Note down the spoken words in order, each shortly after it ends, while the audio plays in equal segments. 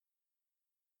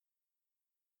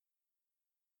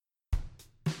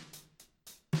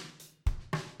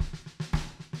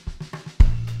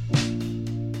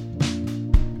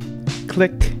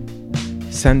Click.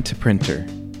 Send to printer.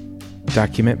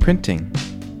 Document printing.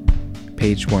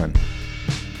 Page 1.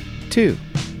 2.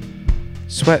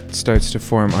 Sweat starts to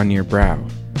form on your brow.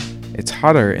 It's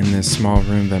hotter in this small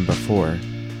room than before.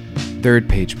 3rd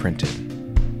page printed.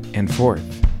 And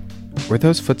 4th. Were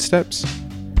those footsteps?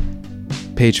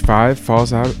 Page 5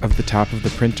 falls out of the top of the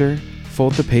printer.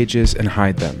 Fold the pages and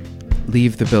hide them.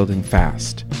 Leave the building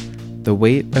fast. The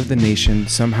weight of the nation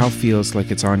somehow feels like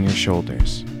it's on your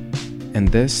shoulders. And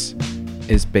this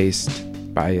is based,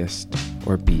 biased,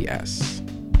 or BS.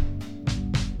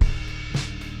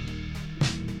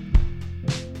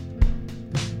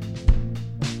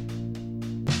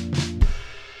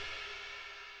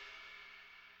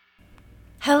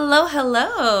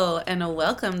 Hello, and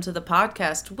welcome to the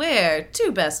podcast where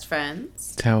two best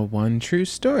friends Tell one true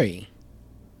story.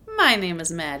 My name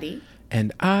is Maddie.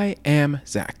 And I am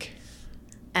Zach.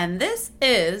 And this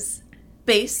is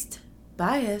Based,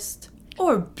 Biased,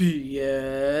 or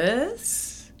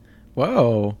BS.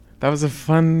 Whoa, that was a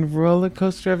fun roller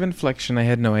coaster of inflection. I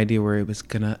had no idea where it was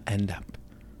gonna end up.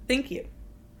 Thank you.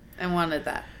 I wanted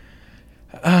that.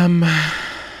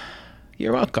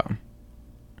 You're welcome.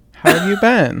 How have you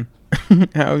been?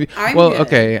 How have you... I'm well, good.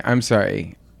 Okay, I'm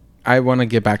sorry. I want to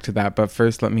get back to that, but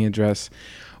first let me address...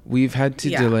 We've had to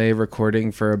delay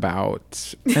recording for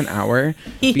about an hour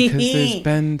because there's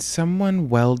been someone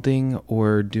welding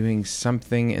or doing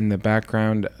something in the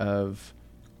background of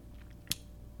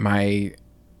my...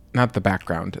 Not the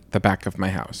background, the back of my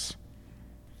house.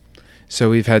 So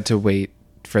we've had to wait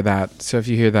for that. So if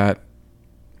you hear that,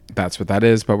 that's what that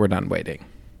is, but we're done waiting.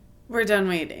 We're done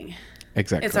waiting.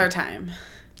 Exactly. It's our time.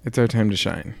 It's our time to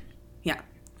shine. Yeah.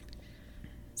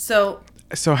 So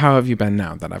how have you been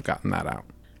now that I've gotten that out?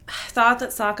 I thought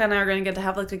that Sokka and I were going to get to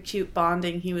have like a cute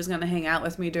bonding. He was going to hang out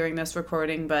with me during this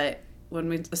recording, but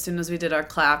as soon as we did our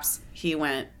claps, he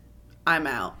went, I'm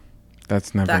out.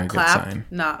 That's never a good sign.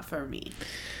 Not for me.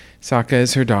 Sokka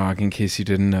is her dog, in case you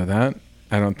didn't know that.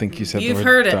 I don't think you said you've the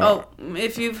word heard it. dog. Oh,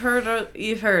 if you've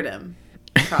heard him.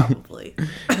 Probably.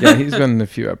 Yeah, he's been in a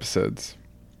few episodes.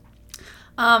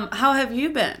 How have you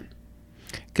been?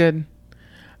 Good.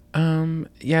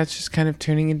 Yeah, it's just kind of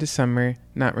turning into summer.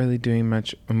 Not really doing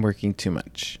much. I'm working too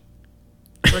much.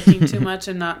 Working too much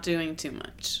and not doing too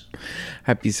much.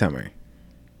 Happy summer.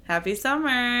 Happy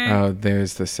summer. Oh,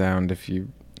 there's the sound. If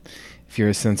you're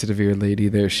a sensitive ear lady,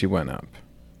 there she went up.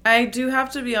 I do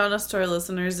have to be honest to our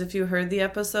listeners. If you heard the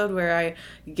episode where I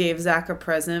gave Zach a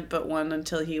present, but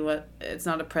it's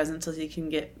not a present until he can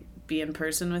be in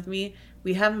person with me.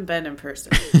 We haven't been in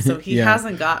person, so he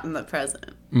hasn't gotten the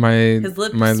present. His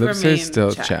lips are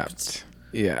still chapped. chapped.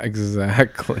 Yeah,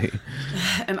 exactly.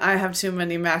 And I have too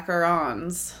many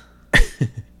macarons.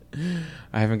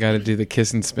 I haven't got to do the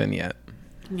kiss and spin yet.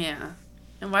 Yeah.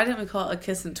 And why didn't we call it a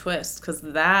kiss and twist? Because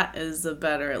that is a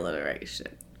better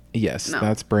alliteration. Yes, no.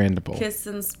 That's brandable. Kiss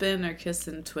and spin or kiss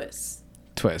and twist?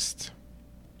 Twist.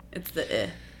 It's the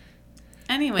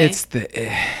Anyway. It's the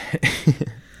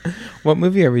What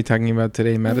movie are we talking about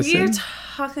today, Medicine? We're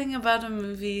talking about a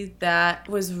movie that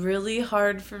was really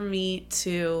hard for me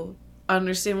to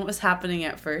understand what was happening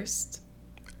at first.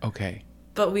 Okay.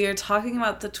 But we are talking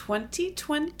about the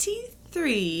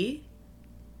 2023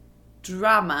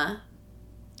 drama.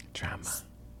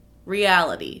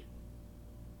 Reality.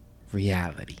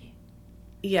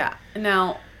 Yeah.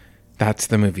 Now. That's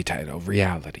the movie title,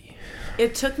 Reality.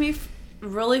 It took me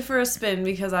really for a spin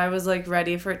because I was like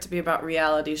ready for it to be about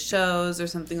reality shows or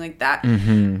something like that.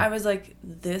 Mm-hmm. I was like,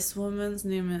 this woman's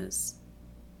name is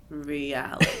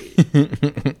Reality.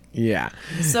 Yeah.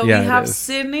 So we have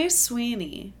Sydney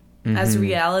Sweeney as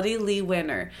Reality Lee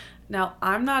winner. Now,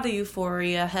 I'm not a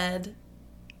Euphoria head.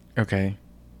 Okay.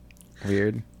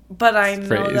 Weird. But I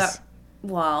know that,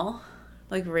 well,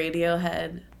 like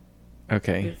Radiohead.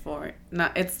 Okay. Euphoria.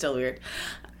 It's still weird.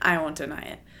 I won't deny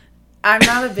it. I'm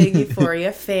not a big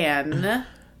Euphoria fan,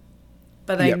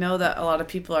 but I know that a lot of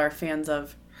people are fans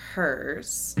of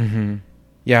hers. Mm-hmm.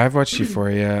 Yeah, I've watched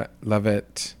Euphoria. Love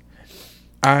it.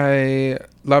 I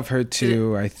love her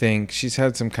too. I think she's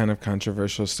had some kind of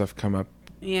controversial stuff come up.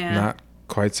 Yeah. Not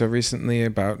quite so recently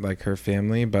about like her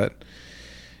family, but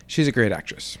she's a great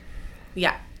actress.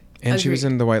 Yeah. And she was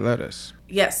in The White Lotus.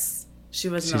 Yes. She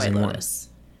was in The White Lotus.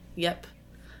 Yep.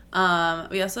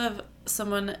 We also have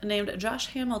someone named Josh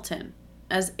Hamilton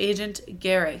as Agent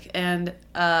Garrick, and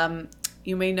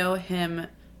you may know him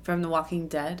from The Walking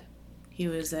Dead. He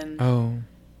was in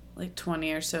like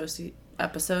 20 or so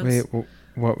episodes. Wait,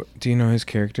 what? Do you know his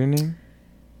character name?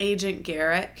 Agent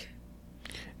Garrick.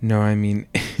 No, I mean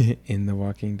in The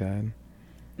Walking Dead.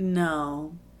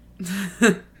 No.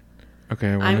 Okay,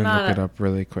 I want to look it up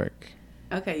really quick.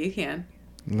 Okay, you can.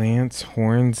 Lance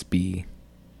Hornsby.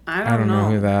 I don't know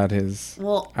who that is.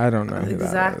 Well, I don't know who that is.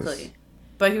 Exactly.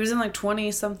 But he was in like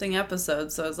 20-something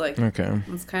episodes, so I was like, okay.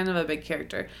 It's kind of a big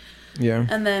character. Yeah.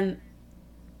 And then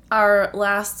our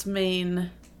last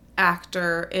main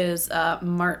actor is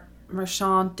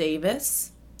Marshawn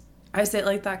Davis. I say it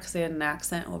like that because they had an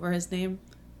accent over his name.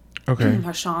 Okay.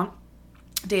 Marshawn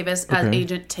Davis as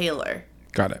Agent Taylor.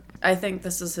 Got it. I think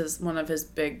this is one of his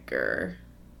bigger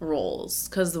roles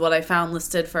because what I found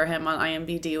listed for him on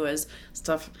IMDb was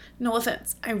stuff, no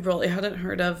offense, I really hadn't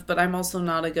heard of, but I'm also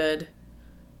not a good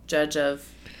judge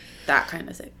of that kind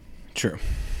of thing. True.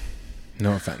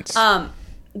 No offense.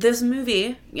 This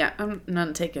movie,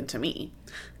 none taken to me.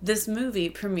 This movie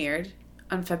premiered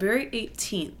on February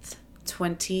 18th,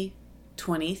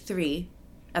 2023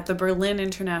 at the Berlin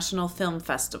International Film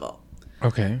Festival.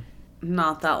 Okay.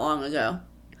 Not that long ago.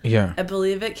 Yeah. I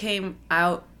believe it came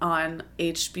out on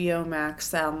HBO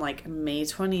Max on like May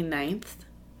 29th.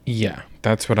 Yeah,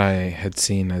 that's what I had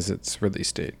seen as its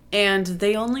release date. And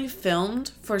they only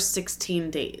filmed for 16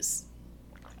 days.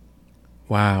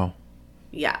 Wow.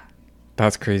 Yeah.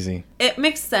 That's crazy. It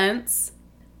makes sense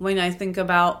when I think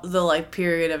about the like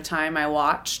period of time I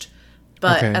watched.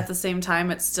 But at the same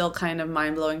time, it's still kind of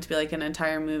mind-blowing to be like an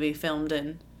entire movie filmed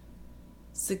in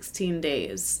 16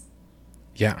 days.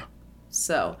 Yeah.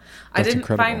 So That's I didn't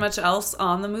incredible. find much else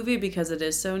on the movie because it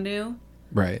is so new.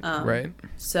 Right, right.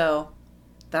 So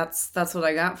that's what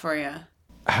I got for you.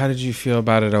 How did you feel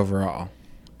about it overall?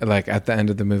 Like at the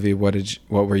end of the movie, what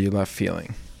were you left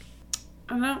feeling?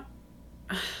 I don't know.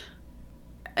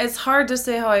 It's hard to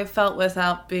say how I felt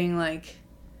without being like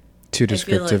too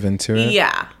descriptive into it.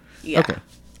 Yeah.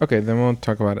 Okay. Then we'll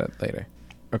talk about it later.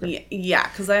 Okay. Yeah,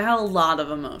 because I had a lot of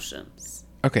emotions.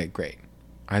 Okay, great.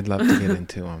 I'd love to get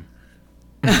into them.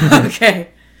 Okay.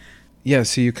 Yeah,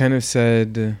 so you kind of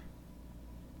said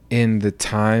in the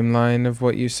timeline of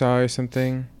what you saw or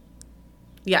something?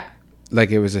 Yeah.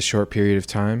 Like it was a short period of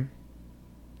time?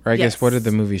 Or I guess what did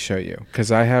the movie show you?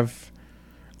 Because I'm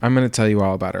going to tell you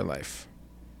all about her life.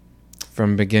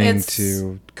 From beginning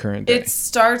to current day. It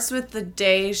starts with the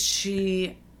day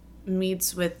she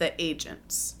meets with the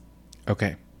agents.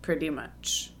 Okay. Pretty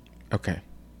much. Okay.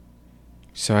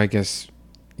 So I guess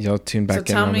you'll tune back in.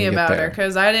 So tell when me we get about there. her,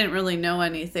 because I didn't really know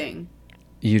anything.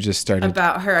 You just started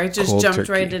about her. I just jumped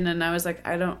turkey. right in and I was like,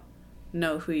 I don't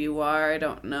know who you are. I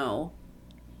don't know.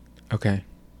 Okay.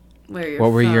 Where you're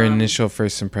What were from. your initial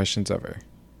first impressions of her?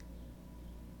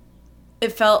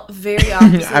 It felt very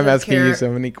opposite. I'm asking you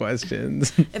so many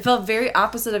questions. It felt very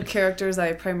opposite of characters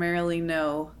I primarily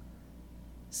know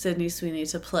Sydney Sweeney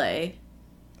to play.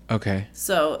 Okay.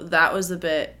 So that was a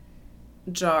bit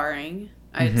jarring,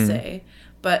 I'd say.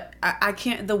 But I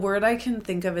can't, the word I can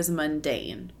think of is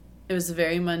mundane. It was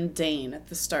very mundane at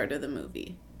the start of the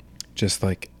movie. Just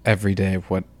like every day,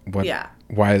 what Yeah.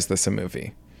 Why is this a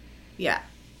movie? Yeah.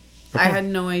 Okay. I had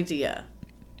no idea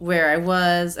where I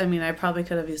was. I mean, I probably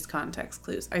could have used context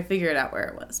clues. I figured out where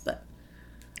it was, but...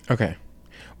 Okay.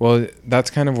 Well,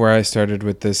 that's kind of where I started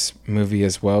with this movie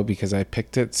as well, because I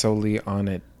picked it solely on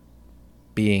it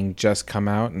being just come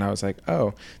out, and I was like,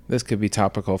 oh, this could be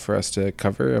topical for us to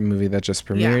cover, a movie that just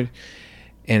premiered,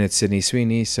 and it's Sydney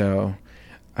Sweeney, so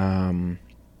I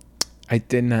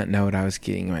did not know what I was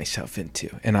getting myself into,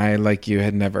 and I, like you,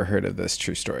 had never heard of this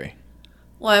true story.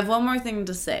 Well, I have one more thing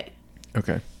to say.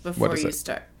 Okay. Before you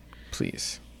start.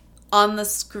 Please. On the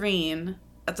screen,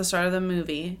 at the start of the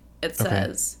movie, it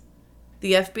says...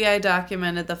 The FBI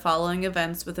documented the following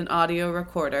events with an audio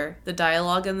recorder. The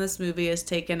dialogue in this movie is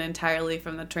taken entirely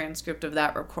from the transcript of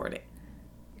that recording.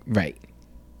 Right.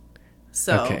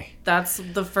 So that's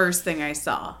the first thing I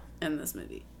saw in this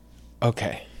movie.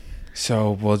 Okay.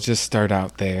 So we'll just start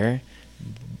out there.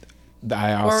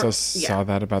 I also saw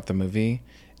that about the movie.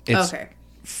 It's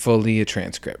fully a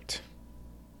transcript.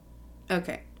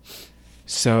 Okay.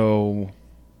 So,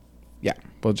 yeah,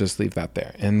 we'll just leave that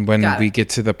there. And when we get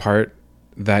to the part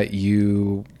that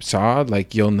you saw,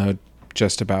 like, you'll know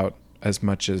just about as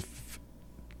much of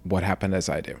what happened as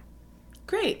I do.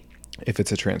 Great. If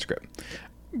it's a transcript.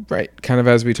 Right. Kind of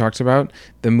as we talked about,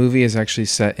 the movie is actually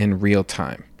set in real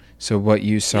time. So what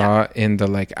you saw in the,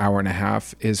 like, hour and a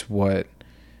half is what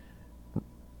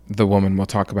the woman we'll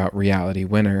talk about, Reality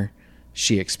Winner,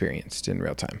 she experienced in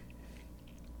real time.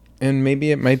 And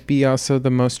maybe it might be also the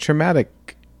most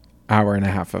traumatic hour and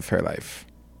a half of her life.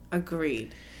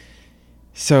 Agreed.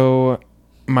 So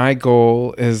my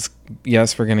goal is,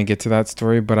 yes, we're going to get to that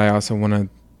story, but I also want to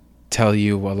tell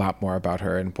you a lot more about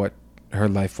her and what her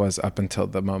life was up until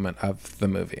the moment of the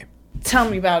movie. Tell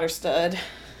me about her, stud.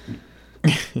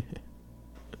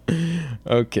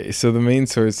 Okay, so the main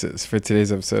sources for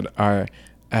today's episode are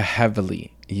a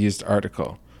heavily used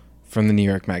article from the New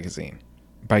York Magazine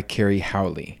by Carrie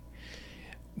Howley,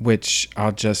 which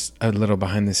I'll just, a little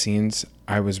behind the scenes,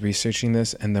 I was researching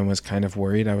this and then was kind of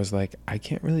worried. I was like, I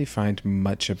can't really find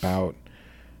much about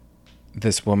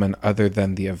this woman other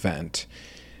than the event.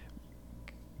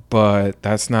 But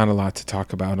that's not a lot to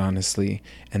talk about, honestly.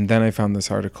 And then I found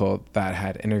this article that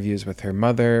had interviews with her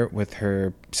mother, with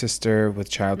her sister, with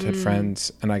childhood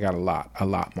friends, and I got a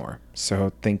lot more.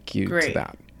 So thank you to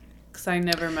that. Because I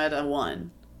never met a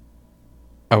one.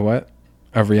 A what?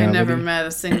 A reality? I never met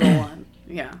a single one.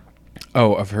 Yeah.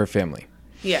 Oh, of her family.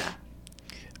 Yeah.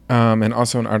 And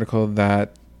also an article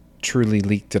that truly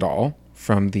leaked it all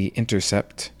from The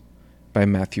Intercept by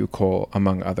Matthew Cole,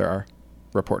 among other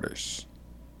reporters.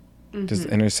 Mm-hmm. Does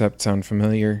The Intercept sound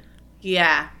familiar?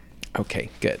 Yeah. Okay,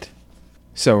 good.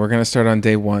 So we're going to start on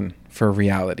day 1 for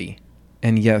Reality.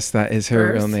 And yes, that is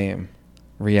her real name.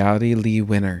 Reality Lee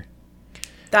Winner.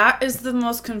 That is the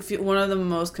most one of the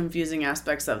most confusing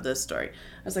aspects of this story.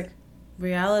 I was like,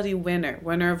 Reality Winner?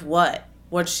 Winner of what?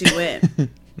 What'd she win?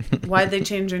 Why'd they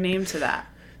change her name to that?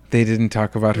 They didn't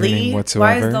talk about her name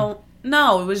whatsoever?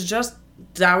 No, it was just,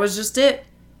 that was just it.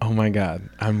 Oh my God.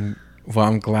 I'm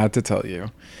glad to tell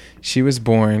you. She was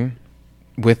born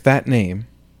with that name,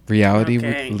 Reality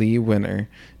Lee Winner,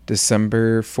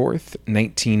 December 4th,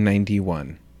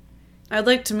 1991. I'd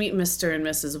like to meet Mr. and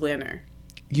Mrs. Winner.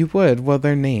 You would. Well,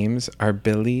 their names are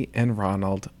Billy and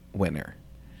Ronald Winner.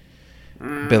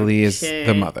 Okay. Billy is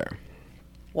the mother.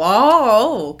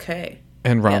 Whoa, okay.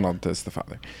 And Ronald is the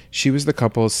father. She was the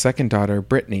couple's second daughter.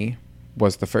 Brittany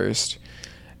was the first.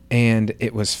 And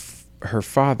it was her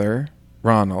father,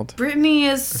 Ronald. Brittany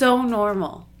is so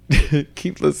normal.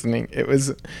 Keep listening. It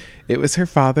was her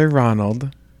father,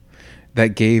 Ronald,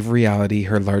 that gave Reality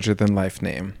her larger-than-life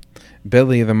name.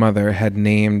 Billy, the mother, had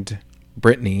named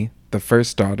Brittany the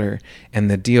first daughter, and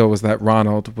the deal was that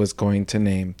Ronald was going to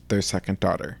name their second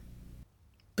daughter.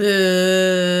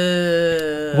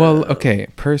 Boo. Well, okay,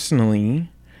 personally,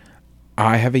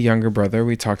 I have a younger brother.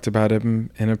 We talked about him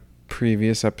in a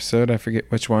previous episode, I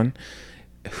forget which one,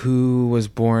 who was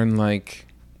born like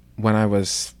when I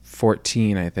was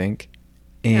 14, I think.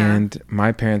 And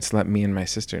my parents let me and my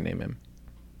sister name him.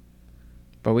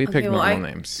 But we picked normal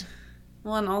names.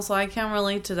 Well, and also I can't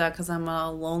relate to that because I'm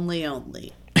a lonely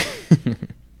only.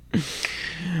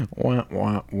 Wah,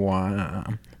 wah, wah.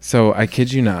 So, I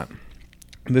kid you not.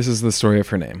 This is the story of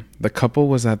her name. The couple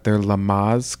was at their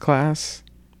Lamaze class.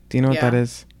 Do you know what that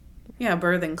is? Yeah,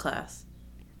 birthing class.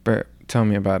 Tell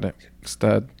me about it,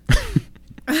 stud.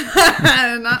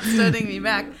 Not studying me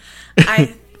back.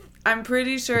 I'm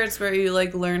pretty sure it's where you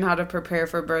like learn how to prepare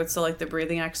for birth. So like the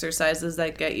breathing exercises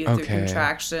that get you through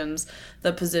contractions,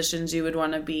 the positions you would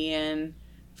want to be in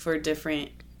for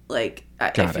different, like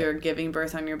if you're giving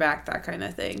birth on your back, that kind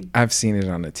of thing. I've seen it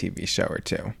on a TV show or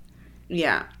two.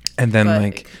 Yeah. And then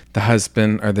like the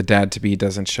husband or the dad to be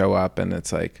doesn't show up, and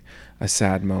it's like a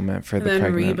sad moment for the pregnant.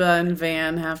 And then Reba and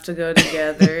Van have to go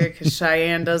together because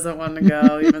Cheyenne doesn't want to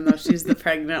go, even though she's the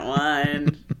pregnant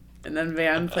one. And then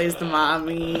Van plays the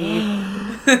mommy.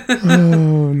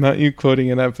 Oh, not you quoting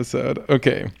an episode.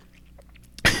 Okay.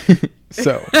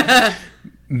 So,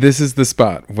 this is the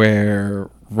spot where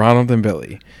Ronald and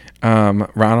Billy.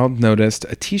 Ronald noticed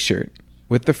a t-shirt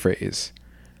with the phrase,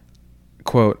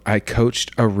 quote, "I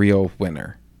coached a real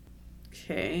winner."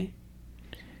 Okay.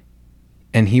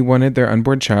 And he wanted their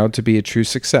unborn child to be a true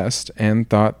success and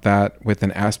thought that with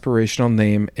an aspirational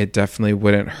name, it definitely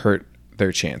wouldn't hurt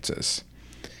their chances.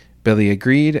 Billy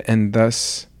agreed, and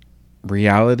thus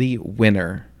Reality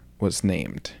Winner was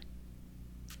named.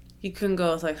 You couldn't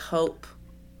go with like Hope.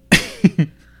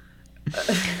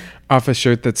 Off a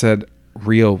shirt that said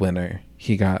Real Winner,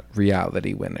 he got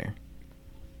Reality Winner.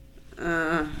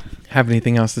 Have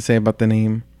anything else to say about the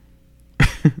name?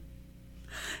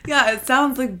 Yeah, it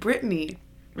sounds like Brittany.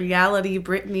 Reality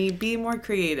Brittany. Be more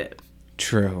creative.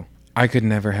 True. I could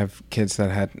never have kids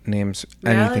that had names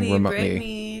anything remotely.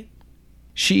 Brittany.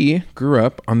 She grew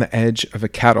up on the edge of a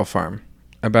cattle farm,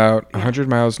 about 100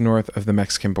 miles north of the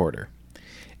Mexican border,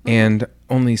 and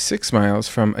only 6 miles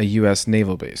from a U.S.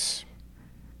 naval base.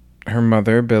 Her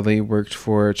mother, Billy, worked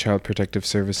for Child Protective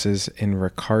Services in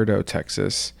Ricardo,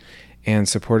 Texas, and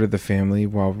supported the family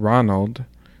while Ronald,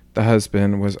 the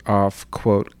husband, was off,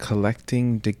 quote,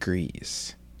 collecting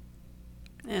degrees.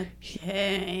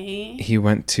 Okay. He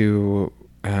went to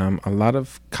a lot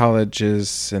of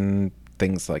colleges and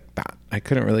things like that. I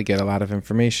couldn't really get a lot of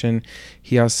information.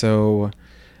 He also,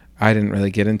 I didn't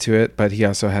really get into it, but he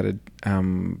also had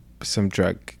some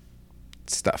drug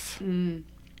stuff.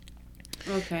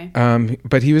 Okay.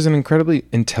 But he was an incredibly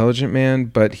intelligent man,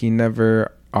 but he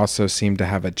never also seemed to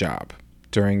have a job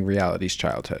during Reality's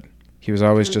childhood. He was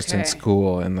always just in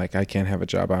school and like, I can't have a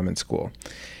job, I'm in school.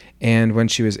 And when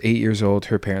she was 8 years old,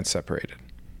 her parents separated.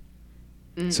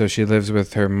 So she lives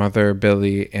with her mother,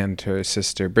 Billy, and her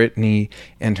sister, Brittany,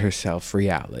 and herself,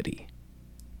 Reality.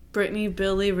 Brittany,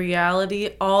 Billy,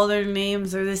 Reality, all their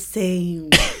names are the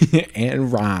same.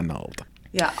 And Ronald.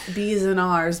 Yeah, B's and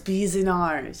R's, B's and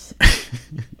R's.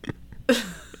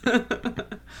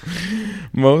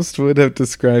 Most would have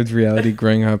described Reality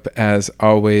growing up as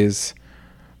always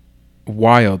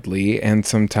wildly and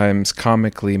sometimes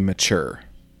comically mature.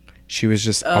 She was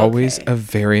just always a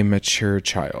very mature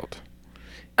child.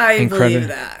 I believe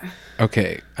that.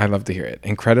 Okay, I love to hear it.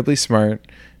 Incredibly smart,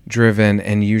 driven,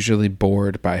 and usually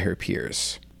bored by her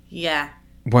peers. Yeah.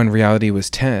 When Reality was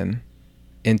 10,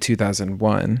 in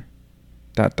 2001, ...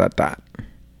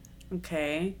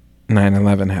 Okay.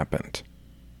 9/11 happened.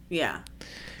 Yeah.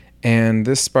 And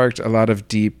this sparked a lot of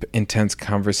deep, intense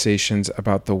conversations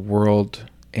about the world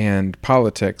and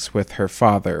politics with her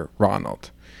father,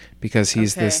 Ronald, because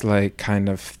he's this like kind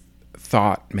of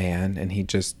thought man, and he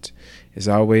just is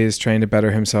always trying to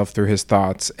better himself through his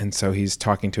thoughts. And so he's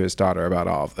talking to his daughter about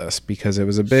all of this because it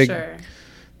was a big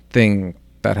thing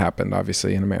that happened,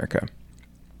 obviously, in America.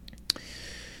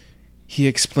 He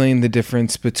explained the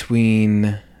difference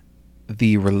between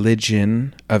the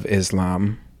religion of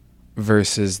Islam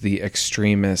versus the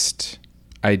extremist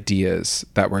ideas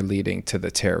that were leading to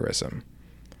the terrorism.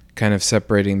 Kind of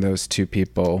separating those two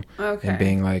people and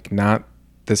being like, not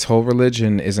this whole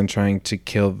religion isn't trying to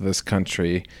kill this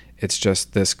country. It's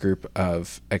just this group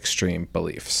of extreme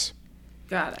beliefs.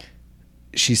 Got it.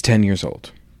 She's 10 years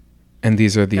old. And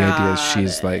these are the ideas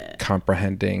she's like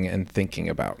comprehending and thinking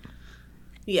about.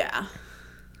 Yeah.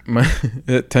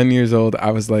 At 10 years old, I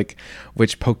was like,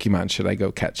 which Pokemon should I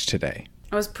go catch today?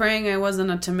 I was praying I wasn't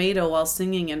a tomato while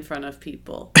singing in front of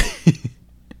people.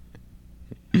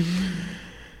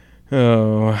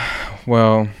 Oh,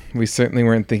 well, we certainly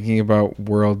weren't thinking about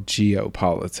world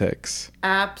geopolitics.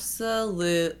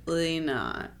 Absolutely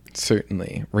not.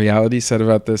 Certainly. Reality said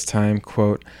about this time,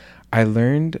 quote, I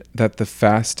learned that the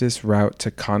fastest route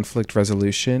to conflict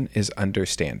resolution is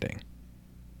understanding.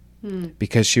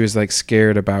 Because she was like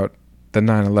scared about the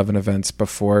 9/11 events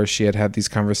before she had these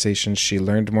conversations. She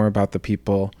learned more about the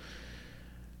people,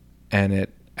 and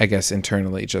it, I guess,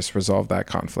 internally just resolved that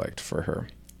conflict for her.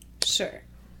 Sure.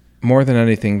 More than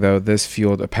anything, though, this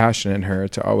fueled a passion in her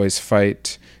to always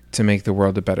fight to make the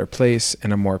world a better place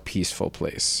and a more peaceful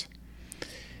place.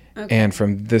 Okay. And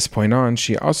from this point on,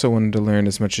 she also wanted to learn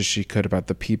as much as she could about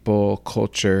the people,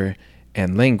 culture,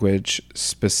 and language,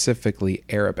 specifically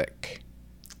Arabic.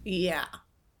 Yeah.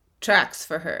 Tracks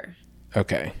for her.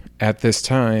 Okay. At this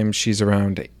time, she's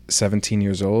around 17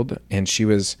 years old, and she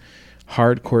was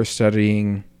hardcore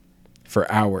studying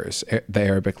for hours the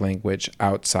Arabic language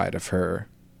outside of her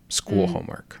school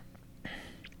homework.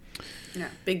 Yeah,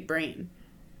 big brain.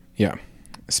 Yeah.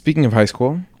 Speaking of high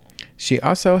school, she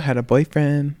also had a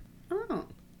boyfriend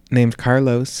named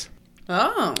Carlos.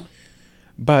 Oh.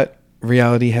 But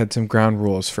Reality had some ground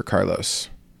rules for Carlos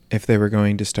if they were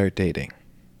going to start dating.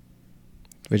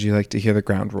 Would you like to hear the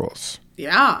ground rules?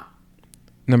 Yeah.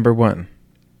 Number 1.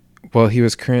 Well, he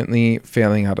was currently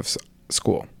failing out of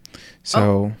school.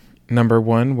 So number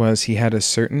 1 was he had a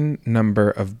certain number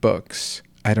of books.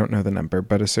 I don't know the number,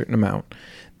 but a certain amount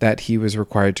that he was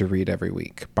required to read every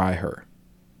week by her.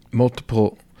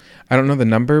 Multiple, I don't know the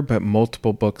number, but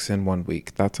multiple books in 1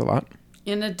 week. That's a lot.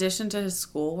 In addition to his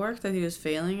schoolwork that he was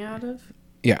failing out of?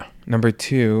 Yeah. Number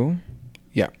 2,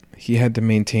 he had to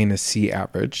maintain a C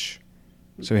average.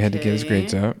 So he had to get his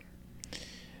grades up.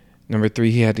 Number 3,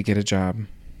 he had to get a job.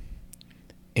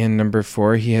 And number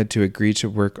 4, he had to agree to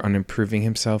work on improving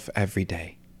himself every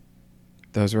day.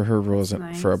 Those were her rules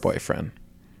for a boyfriend.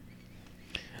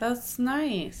 That's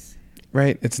nice.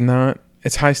 Right? It's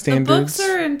high standards. The books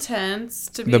are intense,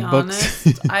 to be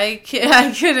honest. I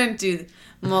couldn't do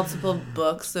multiple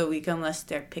books a week unless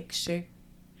they're picture.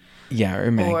 Yeah, or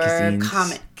magazines. Or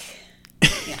comic.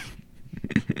 Yeah.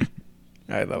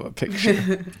 I love a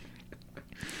picture.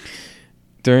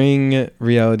 During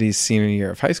Reality's senior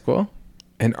year of high school,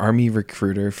 an army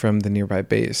recruiter from the nearby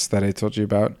base that I told you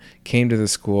about came to the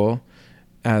school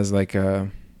as like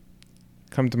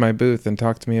come to my booth and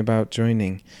talk to me about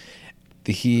joining.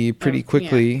 He pretty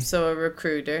quickly... Yeah. So a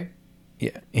recruiter.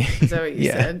 Yeah. Is that what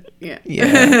you said? Yeah.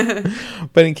 Yeah.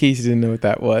 But in case you didn't know what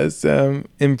that was,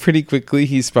 and pretty quickly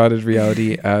he spotted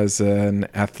Reality as an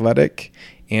athletic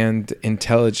and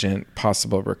intelligent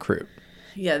possible recruit.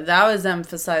 Yeah, that was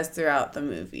emphasized throughout the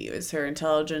movie. It was her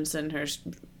intelligence and her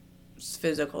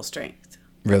physical strength.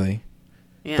 Really?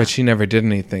 Yeah. But she never did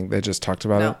anything. They just talked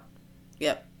about it?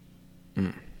 Yep.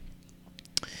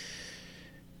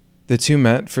 The two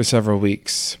met for several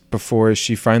weeks before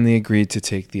she finally agreed to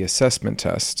take the assessment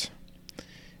test.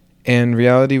 And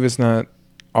Reality was not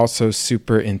also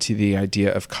super into the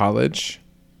idea of college,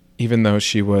 even though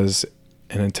she was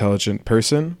an intelligent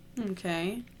person.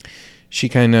 Okay. She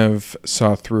kind of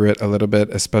saw through it a little bit,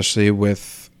 especially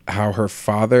with how her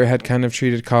father had kind of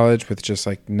treated college, with just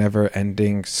like never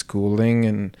ending schooling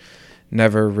and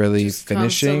never really just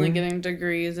finishing. Constantly getting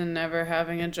degrees and never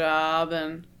having a job.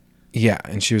 And yeah,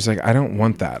 and she was like, I don't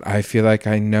want that. I feel like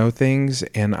I know things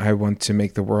and I want to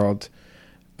make the world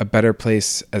a better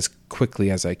place as quickly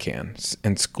as I can.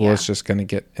 And school is just going to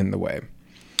get in the way.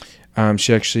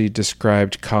 She actually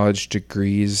described college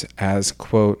degrees as,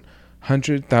 quote,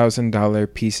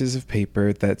 $100,000 pieces of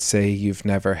paper that say you've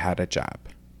never had a job.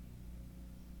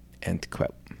 End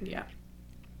quote. Yeah.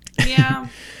 Yeah.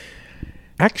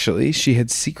 Actually, she had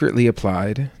secretly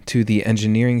applied to the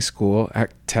engineering school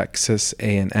at Texas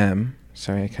A&M.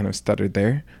 Sorry, I kind of stuttered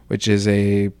there. Which is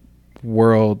a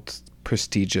world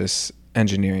prestigious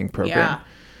engineering program. Yeah.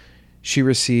 She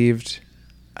received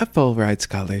a full ride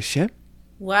scholarship.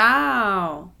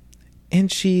 Wow.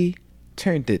 And she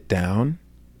turned it down.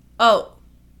 Oh.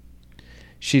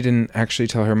 She didn't actually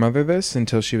tell her mother this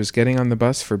until she was getting on the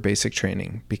bus for basic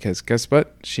training. Because guess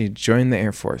what? She joined the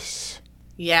Air Force.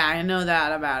 Yeah, I know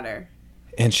that about her.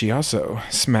 And she also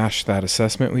smashed that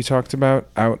assessment we talked about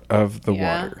out of the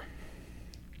water.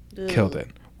 Ugh. Killed it.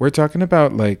 We're talking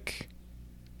about like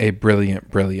a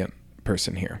brilliant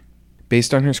person here.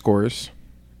 Based on her scores,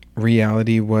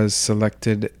 Reality was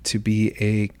selected to be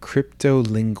a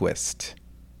cryptolinguist.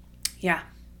 Yeah.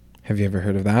 Have you ever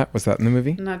heard of that? Was that in the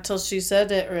movie? Not till she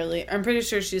said it, really. I'm pretty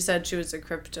sure she said she was a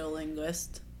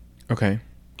cryptolinguist. Okay.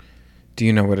 Do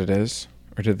you know what it is?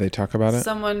 Or did they talk about it?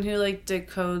 Someone who, like,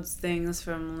 decodes things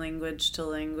from language to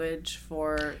language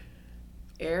for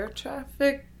air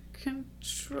traffic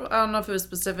control. I don't know if it was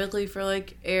specifically for,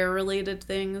 like, air-related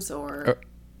things or...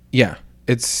 Yeah.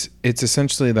 It's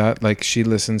essentially that. Like, she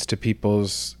listens to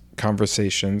people's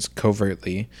conversations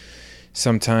covertly.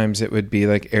 Sometimes it would be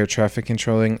like air traffic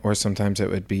controlling, or sometimes it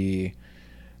would be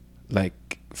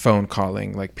like phone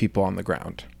calling, like people on the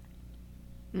ground.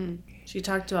 She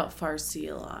talked about Farsi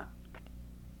a lot.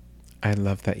 I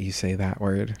love that you say that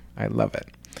word. I love it.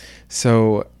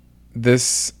 So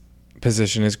this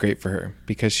position is great for her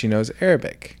because she knows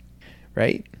Arabic,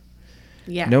 right?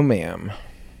 Yeah. No, ma'am.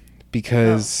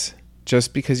 Because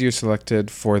just because you're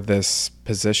selected for this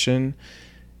position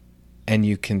and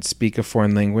you can speak a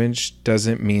foreign language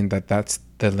doesn't mean that that's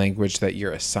the language that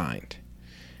you're assigned,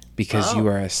 because you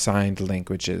are assigned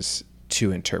languages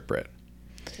to interpret.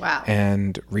 Wow.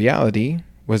 And Reality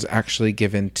was actually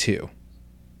given 2.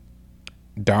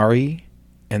 Dari,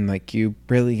 and like you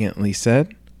brilliantly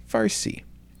said, Farsi.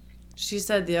 She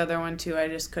said the other one too, I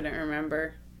just couldn't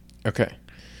remember. Okay.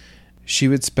 She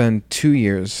would spend 2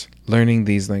 years learning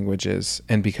these languages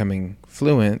and becoming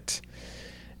fluent,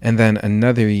 and then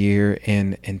another year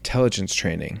in intelligence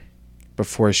training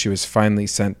before she was finally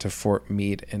sent to Fort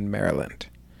Meade in Maryland.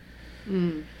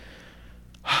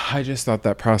 I just thought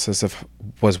that process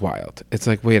was wild. It's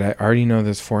like, wait, I already know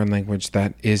this foreign language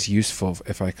that is useful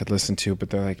if I could listen to, but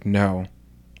they're like, no,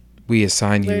 we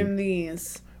assign you. Learn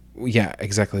these. Yeah,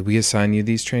 exactly. We assign you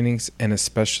these trainings, and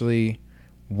especially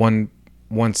one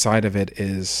side of it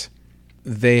is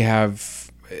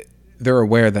they're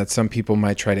aware that some people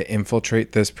might try to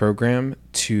infiltrate this program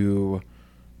to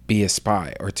be a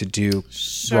spy or to do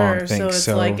wrong things. So it's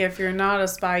like, if you're not a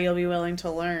spy, you'll be willing to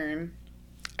learn.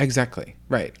 Exactly.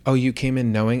 Right. Oh, you came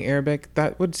in knowing Arabic?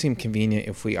 That would seem convenient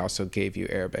if we also gave you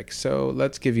Arabic. So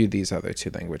let's give you these other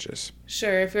 2 languages.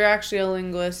 Sure. If you're actually a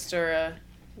linguist or a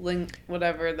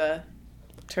whatever the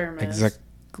term is.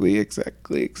 Exactly.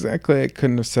 I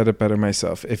couldn't have said it better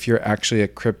myself. If you're actually a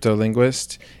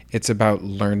cryptolinguist, it's about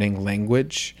learning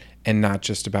language and not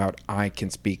just about I can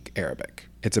speak Arabic.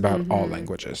 It's about all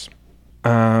languages.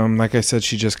 Like I said,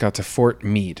 she just got to Fort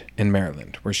Meade in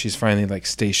Maryland, where she's finally like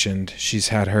stationed. She's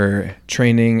had her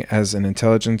training as an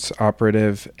intelligence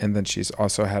operative, and then she's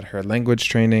also had her language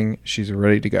training. She's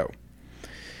ready to go.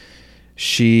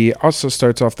 She also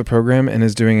starts off the program and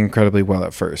is doing incredibly well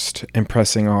at first,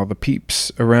 impressing all the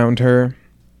peeps around her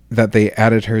that they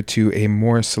added her to a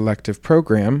more selective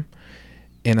program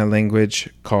in a language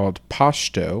called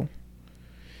Pashto,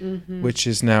 which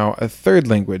is now a 3rd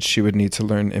language she would need to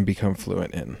learn and become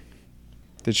fluent in.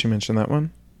 Did she mention that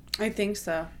one? I think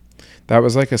so. That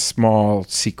was like a small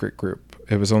secret group.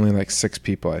 It was only like 6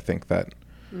 people, I think, that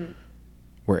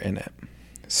were in it.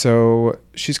 So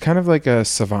she's kind of like a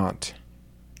savant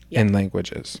in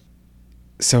languages.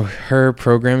 So her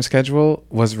program schedule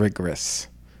was rigorous.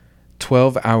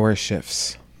 12-hour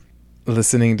shifts,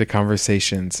 listening to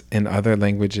conversations in other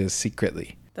languages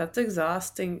secretly. That's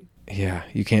exhausting. Yeah,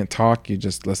 you can't talk, you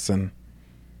just listen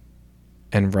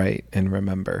and write and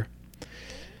remember.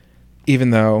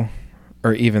 Even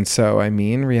so,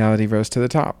 reality rose to the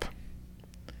top.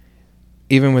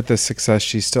 Even with this success,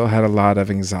 she still had a lot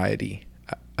of anxiety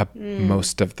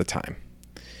most of the time.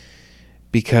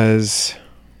 Because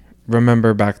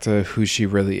remember back to who she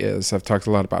really is. I've talked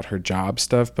a lot about her job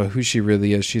stuff, but who she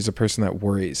really is, she's a person that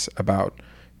worries about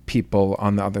people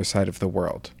on the other side of the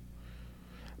world.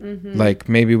 Mm-hmm. Like,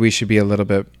 maybe we should be a little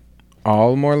bit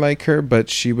all more like her, but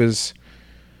she was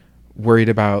worried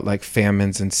about like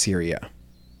famines in Syria.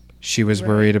 She was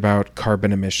worried about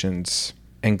carbon emissions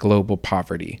and global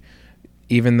poverty.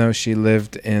 Even though she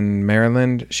lived in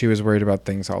Maryland, she was worried about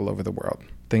things all over the world.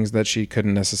 Things that she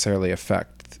couldn't necessarily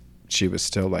affect, she was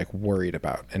still like worried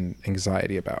about and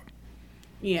anxiety about.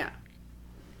 Yeah.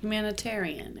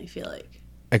 Humanitarian, I feel like.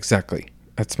 Exactly.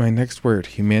 That's my next word.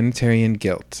 Humanitarian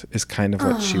guilt is kind of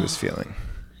what she was feeling.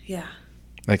 Yeah.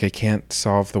 Like, I can't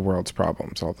solve the world's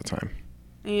problems all the time.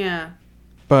 Yeah.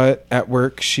 But at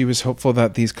work, she was hopeful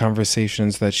that these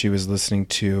conversations that she was listening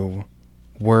to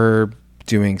were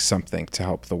doing something to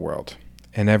help the world.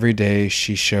 And every day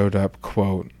she showed up,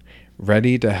 quote,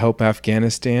 ready to help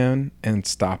Afghanistan and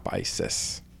stop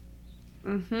ISIS.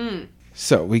 Mm-hmm.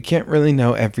 So we can't really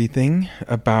know everything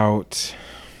about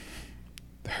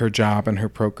her job and her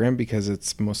program because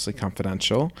it's mostly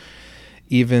confidential.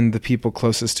 Even the people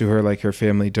closest to her, like her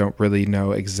family, don't really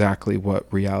know exactly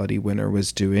what Reality Winner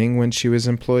was doing when she was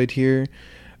employed here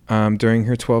during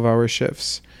her 12-hour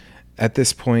shifts. At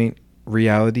this point,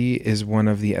 Reality is one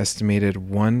of the estimated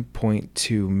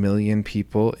 1.2 million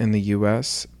people in the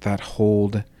U.S. that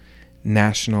hold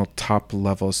national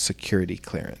top-level security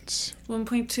clearance.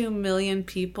 1.2 million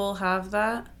people have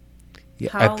that?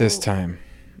 Yeah, at this time.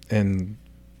 And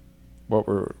what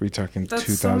were we talking? That's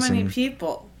 2000? so many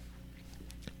people.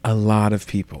 A lot of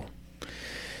people.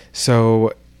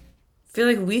 So I feel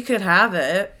like we could have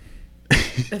it.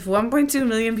 If 1.2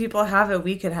 million people have it,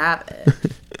 we could have it.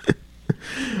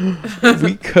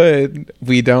 We could.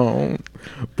 We don't.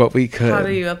 But we could. How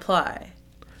do you apply?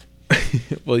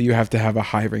 Well, you have to have a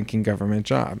high-ranking government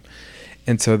job.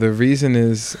 And so the reason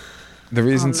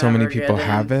so many people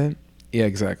have it, yeah,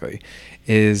 exactly,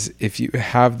 is if you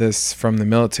have this from the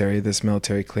military, this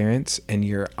military clearance, and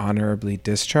you're honorably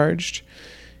discharged,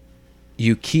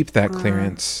 you keep that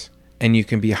clearance and you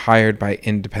can be hired by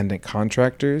independent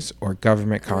contractors or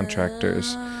government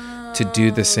contractors to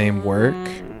do the same work,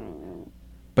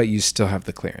 but you still have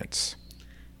the clearance.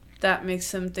 That makes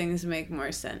some things make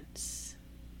more sense.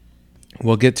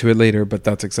 We'll get to it later, but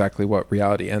that's exactly what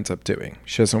Reality ends up doing.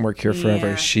 She doesn't work here forever.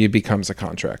 Yeah. She becomes a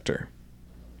contractor.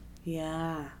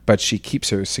 Yeah. But she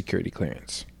keeps her security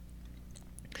clearance.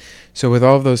 So with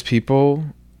all of those people,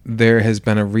 there has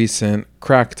been a recent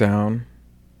crackdown.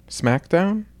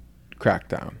 Smackdown?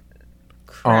 Crackdown.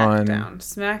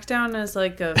 Smackdown is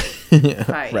like a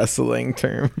fight. Wrestling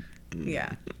term.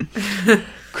 Yeah.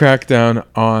 Crackdown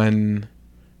on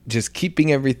just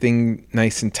keeping everything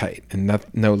nice and tight and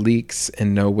no leaks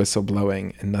and no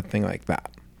whistleblowing and nothing like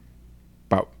that.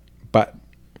 But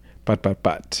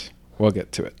we'll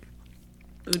get to it.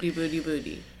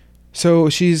 Booty. So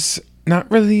she's not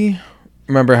really...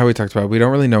 Remember how we talked about, we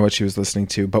don't really know what she was listening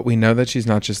to, but we know that she's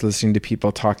not just listening to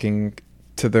people talking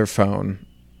to their phone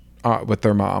with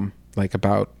their mom, like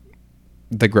about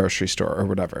the grocery store or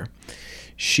whatever.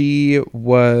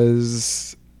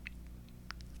 This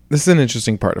is an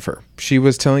interesting part of her. She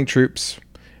was telling troops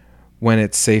when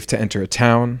it's safe to enter a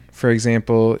town, for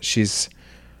example. She's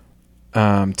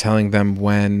telling them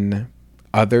when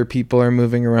other people are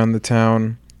moving around the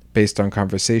town based on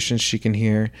conversations she can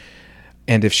hear.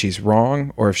 And if she's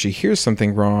wrong, or if she hears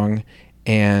something wrong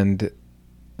and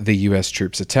the U.S.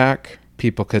 troops attack,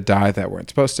 people could die that weren't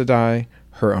supposed to die.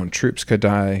 Her own troops could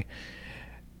die.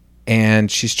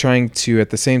 And she's trying to, at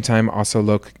the same time,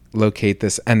 also locate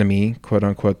this enemy, quote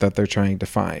unquote, that they're trying to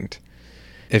find.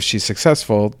 If she's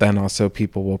successful, then also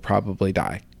people will probably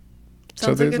die.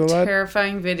 Sounds like a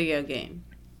terrifying video game.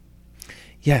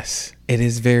 Yes, it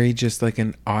is very just like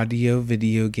an audio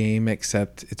video game,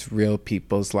 except it's real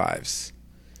people's lives.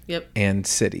 Yep. And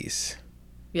cities.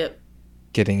 Yep.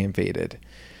 Getting invaded.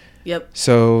 Yep.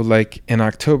 So, like, in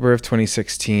October of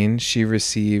 2016, she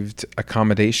received a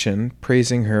commendation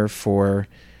praising her for,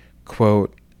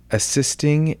 quote,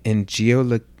 assisting in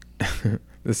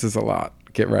this is a lot.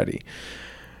 Get ready.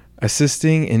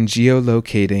 assisting in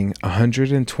geolocating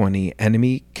 120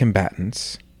 enemy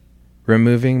combatants,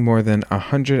 removing more than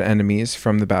 100 enemies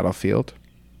from the battlefield.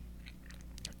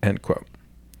 End quote.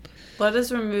 What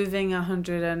does removing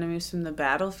 100 enemies from the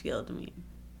battlefield mean?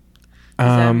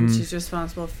 Does that mean she's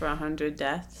responsible for 100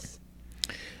 deaths?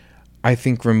 I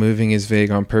think removing is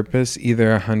vague on purpose.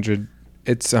 Either 100,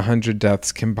 it's 100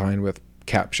 deaths combined with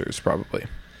captures, probably.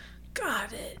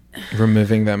 Got it.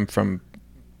 Removing them from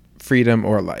freedom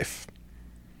or life.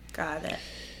 Got it.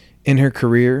 In her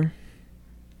career,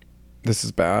 this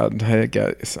is bad, I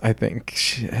guess. I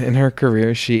think in her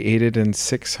career, she aided in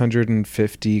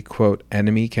 650 quote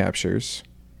enemy captures.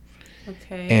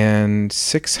 Okay. And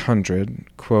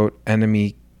 600 quote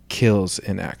enemy kills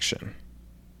in action.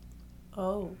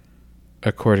 Oh.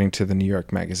 According to the New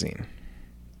York Magazine.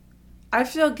 I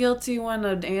feel guilty when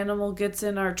an animal gets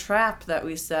in our trap that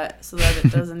we set so that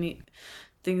it doesn't eat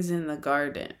things in the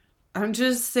garden. I'm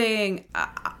just saying,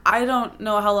 I don't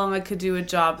know how long I could do a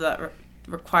job that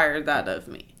required that of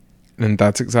me. And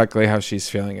that's exactly how she's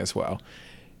feeling as well.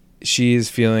 She is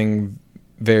feeling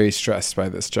very stressed by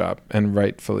this job, and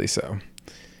rightfully so.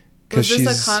 Was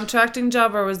this a contracting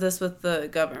job, or was this with the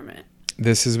government?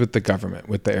 This is with the government,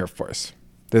 with the Air Force.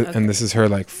 Okay. And this is her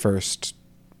first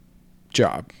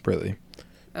job, really,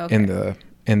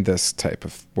 in this type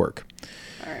of work.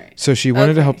 All right. So she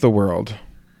wanted to help the world,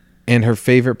 and her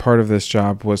favorite part of this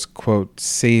job was, quote,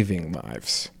 saving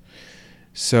lives.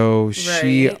 So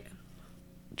she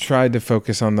tried to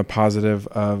focus on the positive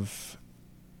of,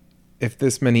 if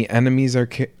this many enemies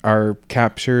are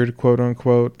captured, quote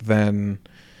unquote, then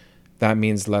that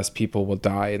means less people will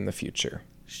die in the future.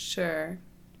 Sure.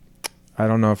 I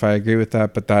don't know if I agree with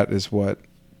that, but that is what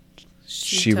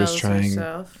she was trying.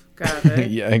 Herself. Got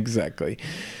it. Yeah, exactly.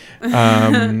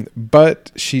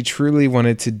 But she truly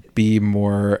wanted to be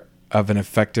more of an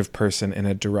effective person in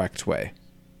a direct way.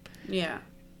 Yeah.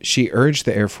 She urged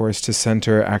the Air Force to send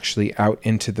her actually out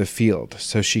into the field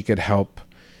so she could help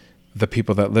the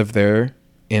people that live there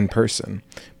in person.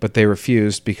 But they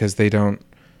refused because they don't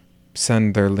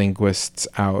send their linguists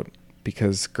out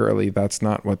because, girly, that's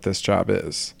not what this job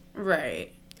is.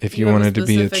 Right. If you wanted to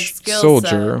be a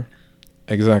soldier,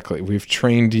 exactly. We've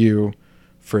trained you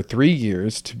for 3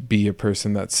 years to be a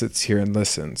person that sits here and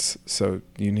listens. So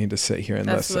you need to sit here and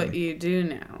listen. That's what you do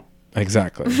now.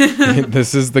 Exactly.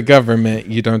 This is the government.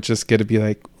 You don't just get to be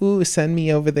like, ooh, send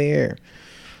me over there.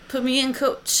 Put me in,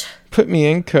 coach. Put me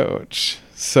in, coach.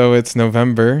 So it's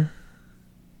November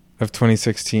of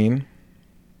 2016.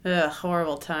 Ugh,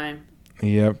 horrible time.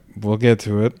 Yep, we'll get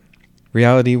to it.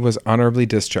 Reality was honorably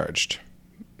discharged,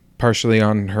 partially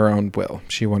on her own will.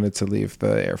 She wanted to leave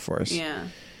the Air Force. Yeah.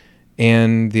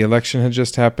 And the election had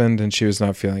just happened, and she was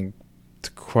not feeling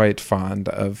quite fond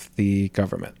of the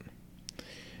government.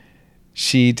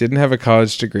 She didn't have a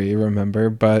college degree, remember,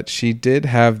 but she did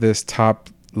have this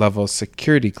top-level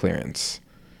security clearance,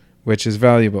 which is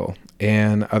valuable,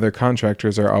 and other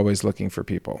contractors are always looking for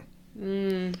people.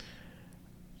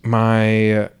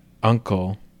 My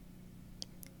uncle,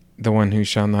 the one who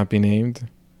shall not be named,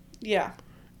 yeah,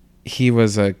 he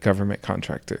was a government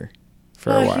contractor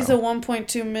for a while. He's a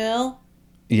 1.2 mil?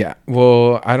 Yeah.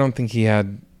 Well, I don't think he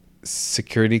had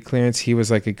security clearance. He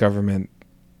was like a government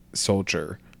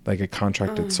soldier, like a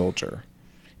contracted soldier.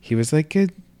 He was like a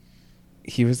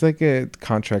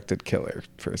contracted killer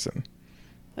person.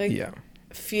 Like, yeah.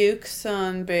 Fuchs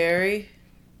on Barry.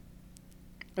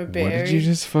 Or Barry. What did you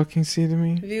just fucking see to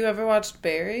me? Have you ever watched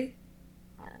Barry?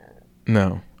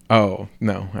 No. Oh,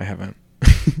 no, I haven't.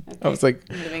 Okay. I was like,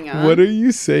 what are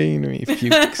you saying to me?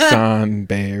 Fuchs on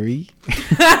Barry?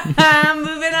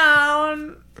 Moving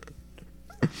on.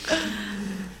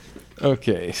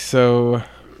 Okay, so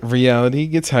Reality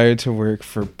gets hired to work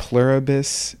for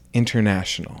Pluribus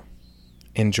International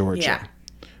in Georgia,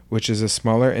 which is a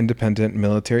smaller independent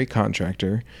military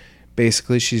contractor.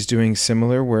 Basically, she's doing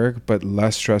similar work, but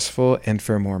less stressful and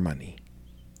for more money.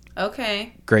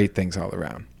 Okay. Great things all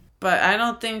around. But I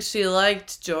don't think she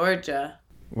liked Georgia.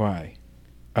 Why?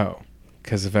 Oh,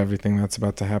 because of everything that's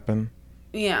about to happen?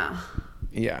 Yeah.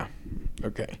 Yeah.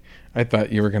 Okay. I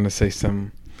thought you were going to say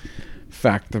some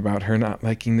fact about her not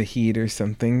liking the heat or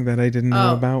something that I didn't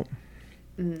know about.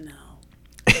 No.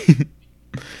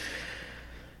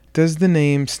 Does the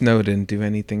name Snowden do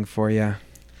anything for you?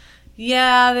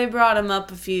 Yeah, they brought him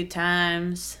up a few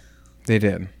times. They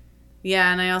did.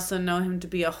 Yeah, and I also know him to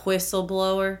be a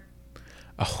whistleblower.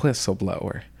 A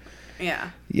whistleblower.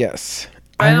 Yeah. Yes.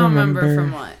 I don't remember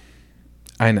from what.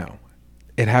 I know.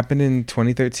 It happened in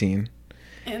 2013.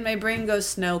 And my brain goes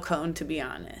snow cone, to be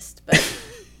honest. But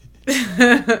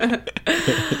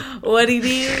what'd he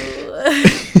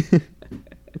do?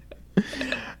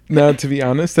 Now, to be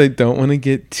honest, I don't want to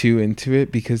get too into it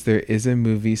because there is a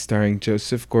movie starring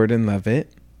Joseph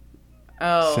Gordon-Levitt.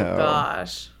 Oh,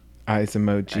 gosh. Eyes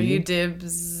emoji. Are you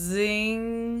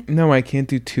dibsing? No, I can't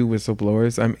do two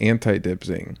whistleblowers. I'm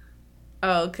anti-dibsing.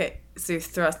 Oh, okay. So you're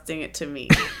thrusting it to me.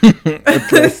 A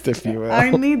thrust, if you will. I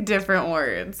need different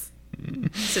words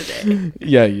today.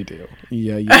 Yeah, you do.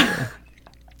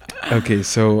 Okay,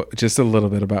 so just a little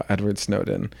bit about Edward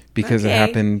Snowden because it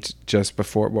happened just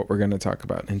before what we're going to talk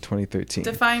about in 2013.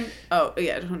 Define. Oh,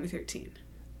 yeah, 2013.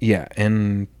 Yeah,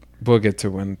 and we'll get to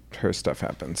when her stuff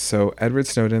happens. So Edward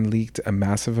Snowden leaked a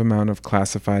massive amount of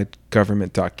classified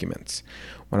government documents.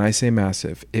 When I say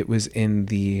massive, it was in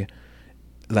the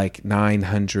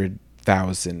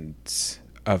 900,000s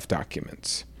of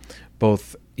documents,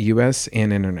 both U.S.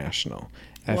 and international.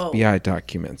 Whoa. FBI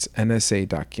documents, NSA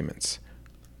documents,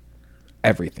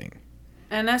 everything.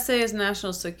 NSA is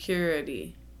national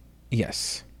security.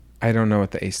 Yes. I don't know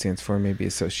what the A stands for. Maybe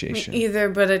association. Me either,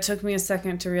 but it took me a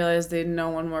second to realize no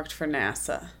one worked for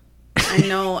NASA. I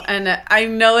know, and I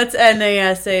know it's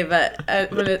NASA,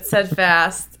 but when it said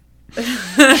fast.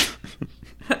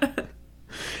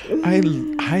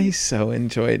 I so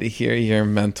enjoy to hear your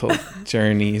mental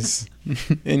journeys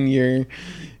and your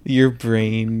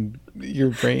brain,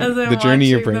 the journey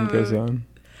your brain goes on.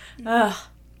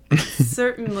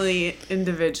 Certainly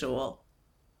individual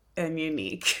and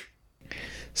unique.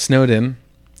 Snowden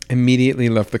immediately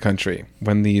left the country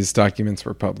when these documents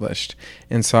were published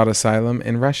and sought asylum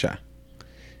in Russia.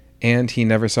 And he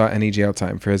never saw any jail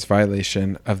time for his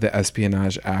violation of the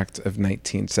Espionage Act of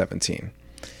 1917.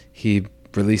 He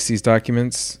released these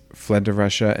documents, fled to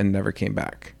Russia, and never came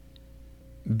back.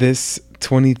 This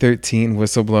 2013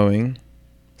 whistleblowing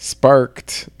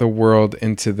sparked the world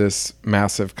into this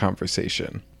massive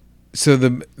conversation. So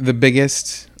the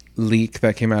biggest leak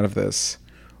that came out of this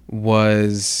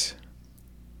was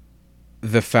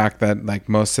the fact that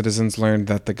most citizens learned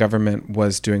that the government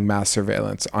was doing mass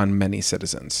surveillance on many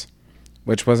citizens,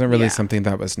 which wasn't really something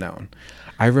that was known.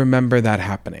 I remember that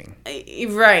happening.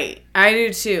 Right. I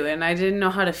do too. And I didn't know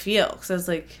how to feel because I was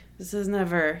like, this is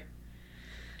never...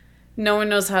 No one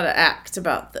knows how to act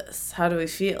about this. How do we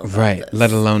feel about right. this?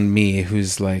 Let alone me,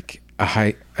 who's a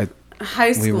high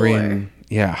schooler. We were in,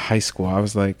 high school. I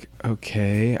was like,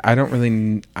 okay.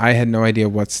 I had no idea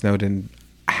what Snowden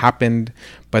happened,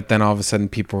 but then all of a sudden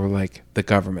people were like, the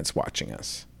government's watching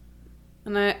us.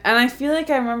 And I feel like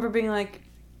I remember being like,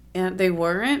 and they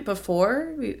weren't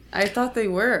before? I thought they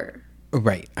were.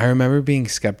 Right. I remember being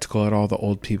skeptical at all the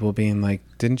old people being like,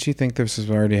 didn't you think this was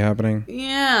already happening?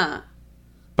 Yeah.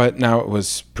 But now it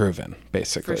was proven,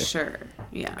 basically. For sure,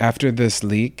 yeah. After this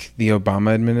leak, the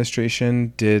Obama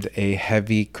administration did a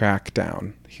heavy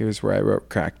crackdown. Here's where I wrote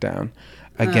crackdown.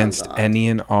 Against any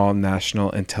and all national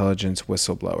intelligence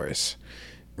whistleblowers.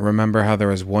 Remember how there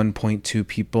was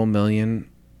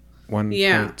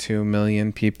 1.2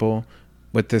 million people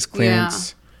with this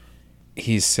clearance? Yeah.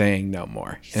 He's saying no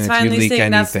more. He's finally if you leak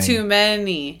saying anything, that's too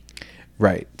many.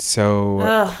 Right.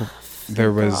 So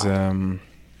there was...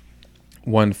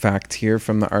 one fact here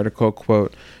from the article,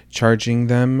 quote, charging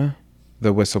them,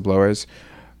 the whistleblowers,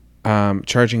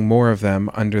 charging more of them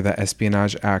under the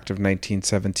Espionage Act of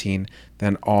 1917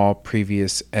 than all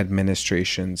previous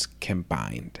administrations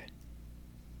combined.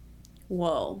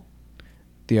 Whoa.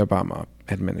 The Obama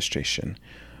administration,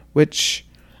 which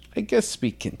I guess we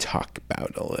can talk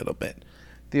about a little bit.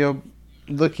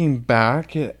 Looking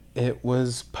back, it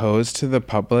was posed to the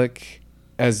public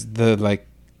as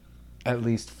at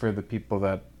least for the people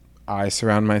that I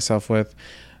surround myself with,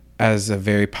 as a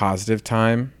very positive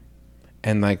time.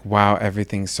 And wow,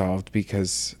 everything's solved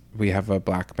because we have a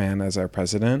black man as our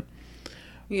president.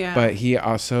 Yeah. But he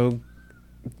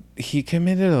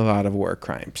committed a lot of war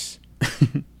crimes.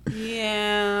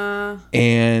 Yeah.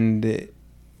 And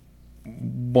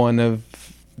one of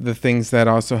the things that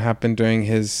also happened during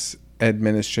his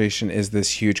administration is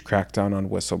this huge crackdown on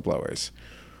whistleblowers,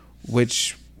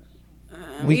 which...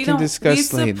 we can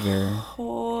discuss later.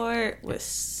 Support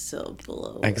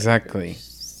whistleblowers. Exactly.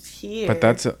 Here. But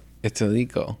it's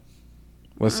illegal.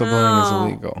 Whistleblowing is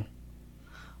illegal.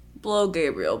 Blow,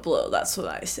 Gabriel, blow. That's what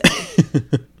I say.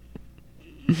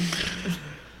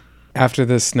 After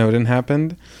this Snowden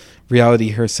happened,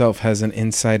 Reality herself has an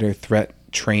insider threat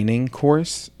training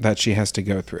course that she has to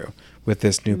go through with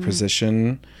this new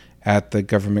position at the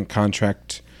government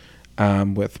contract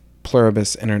with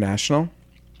Pluribus International.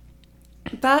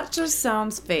 That just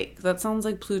sounds fake. That sounds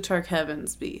like Plutarch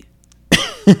Heavensby.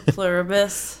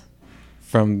 Pluribus.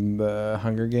 From the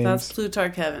Hunger Games? That's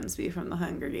Plutarch Heavensby from the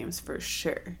Hunger Games for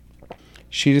sure.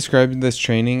 She described this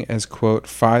training as, quote,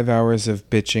 5 hours of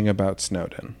bitching about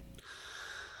Snowden.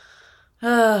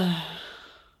 The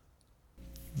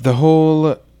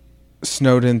whole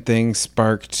Snowden thing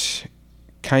sparked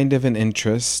kind of an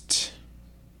interest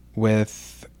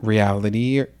with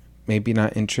reality, maybe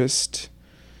not interest,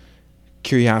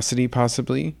 curiosity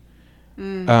possibly,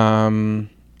 in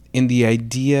the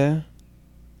idea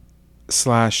 /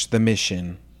 the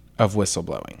mission of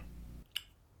whistleblowing.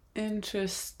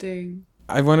 Interesting.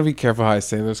 I want to be careful how I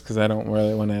say this because I don't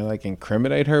really want to like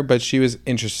incriminate her, but she was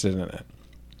interested in it.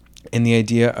 In the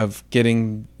idea of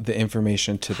getting the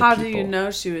information to the people. How do you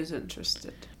know she was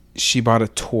interested? She bought a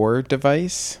Tor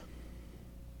device.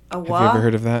 A what? Have you ever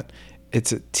heard of that?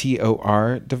 It's a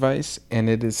TOR device, and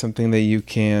it is something that you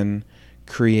can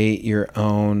create your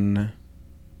own,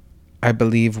 I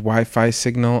believe, Wi-Fi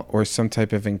signal or some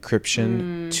type of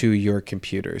encryption to your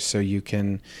computer. So you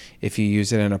can, if you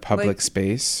use it in a public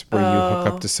space where you hook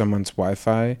up to someone's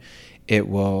Wi-Fi, it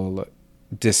will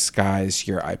disguise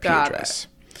your IP address.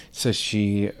 So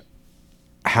she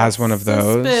has one of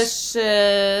those.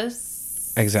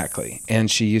 Suspicious. Exactly.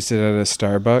 And she used it at a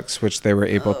Starbucks, which they were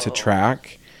able to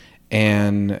track.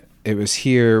 And it was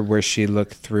here where she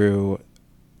looked through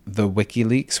the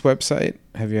WikiLeaks website.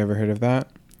 Have you ever heard of that?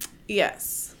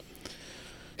 Yes.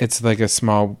 It's like a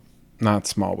not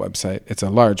small website. It's a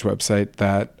large website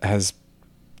that has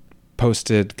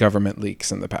posted government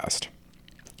leaks in the past.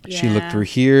 Yeah. She looked through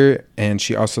here, and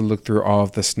she also looked through all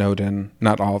of the Snowden,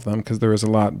 not all of them because there was a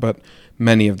lot, but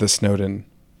many of the Snowden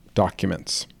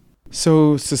documents.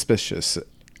 So suspicious,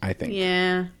 I think.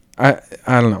 Yeah. I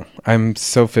don't know. I'm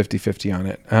so 50-50 on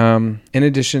it. In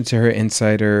addition to her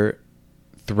insider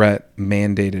threat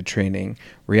mandated training,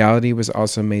 Reality was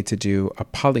also made to do a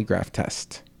polygraph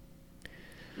test.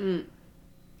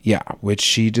 Yeah, which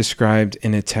she described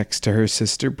in a text to her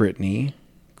sister Brittany,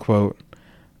 quote,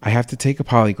 "I have to take a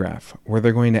polygraph where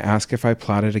they're going to ask if I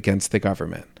plotted against the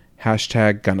government.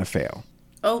 #gonna fail."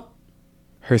 Oh.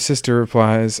 Her sister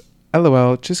replies,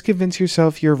 "LOL, just convince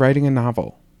yourself you're writing a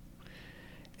novel."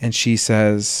 And she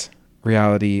says,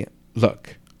 Reality,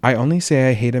 "Look, I only say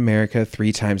I hate America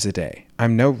 3 times a day.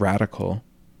 I'm no radical."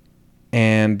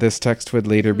 And this text would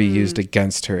later be used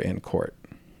against her in court.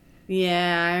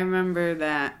 Yeah, I remember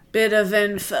that bit of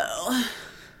info.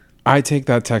 I take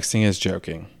that texting as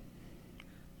joking.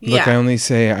 Yeah. Look, I only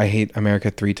say I hate America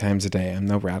 3 times a day. I'm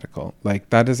no radical. Like,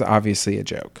 that is obviously a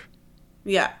joke.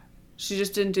 Yeah. She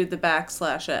just didn't do the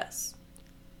 /s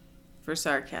for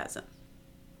sarcasm.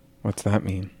 What's that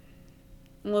mean?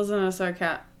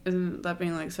 Isn't that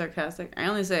being like sarcastic? I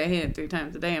only say I hate it 3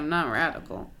 times a day. I'm not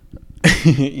radical.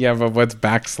 Yeah, but what's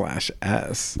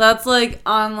 /s? That's like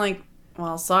on like,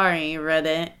 well, sorry,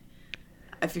 Reddit.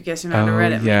 If you guess you're not a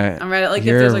Reddit. Yeah. On Reddit, like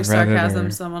You're if there's like Redditor. sarcasm,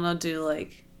 someone will do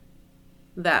like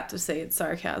that to say it's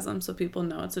sarcasm so people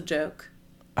know it's a joke.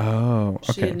 Oh,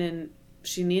 okay.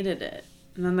 She needed it.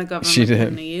 And then the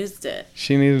government used it.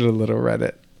 She needed a little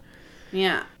Reddit.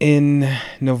 Yeah. In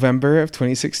November of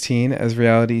 2016, as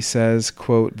Reality says,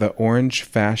 quote, "The orange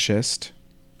fascist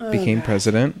became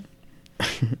president." A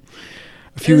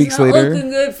few weeks later. It's not looking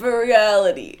good for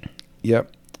Reality.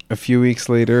 Yep. A few weeks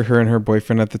later, her and her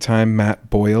boyfriend at the time, Matt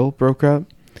Boyle, broke up.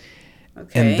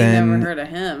 Okay, and then, never heard of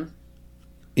him.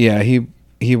 Yeah,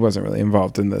 he wasn't really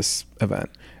involved in this event.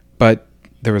 But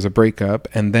there was a breakup,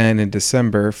 and then in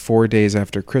December, 4 days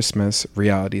after Christmas,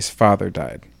 Reality's father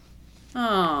died.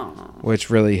 Oh. Which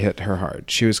really hit her hard.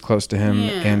 She was close to him,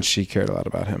 and she cared a lot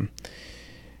about him.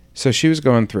 So she was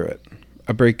going through it.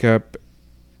 A breakup,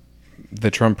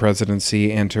 the Trump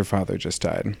presidency, and her father just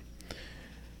died.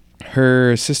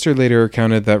 Her sister later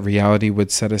recounted that Reality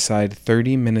would set aside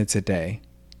 30 minutes a day,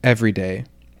 every day,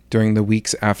 during the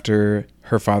weeks after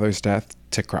her father's death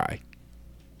to cry.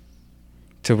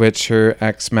 To which her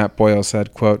ex, Matt Boyle,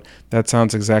 said, quote, "That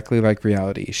sounds exactly like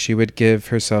Reality. She would give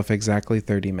herself exactly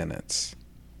 30 minutes.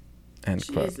 End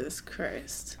quote. Jesus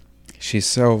Christ. She's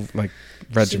so, like,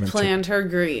 regimented. She planned her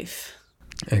grief.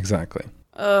 Exactly.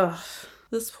 Ugh.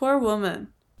 This poor woman.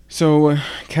 So,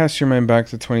 cast your mind back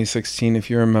to 2016. If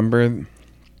you remember,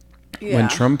 when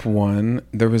Trump won,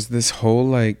 there was this whole,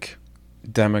 like,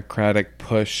 Democratic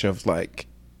push of, like,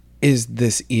 is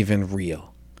this even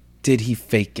real? Did he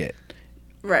fake it?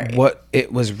 Right. What?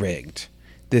 It was rigged.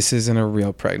 This isn't a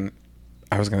real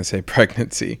I was going to say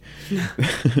pregnancy.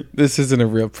 This isn't a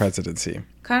real presidency.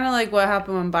 Kind of like what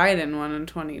happened when Biden won in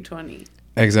 2020.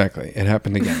 Exactly. It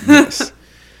happened again. Yes.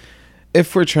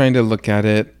 If we're trying to look at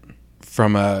it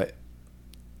from a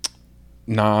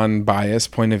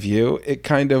non-biased point of view, it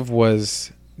kind of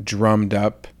was drummed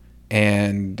up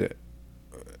and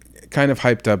kind of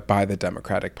hyped up by the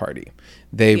Democratic Party.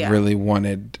 They really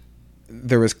wanted...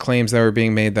 There was claims that were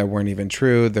being made that weren't even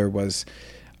true. There was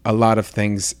a lot of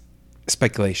things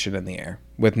speculation in the air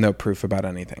with no proof about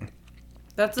anything.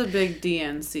 That's a big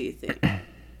DNC thing.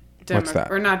 What's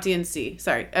that? Or not DNC.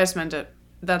 Sorry, I just meant to.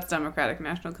 That's Democratic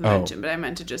National Convention, but I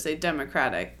meant to just say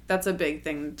Democratic. That's a big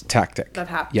thing. Tactic. That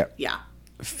happened. Yep. Yeah.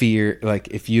 Fear, like,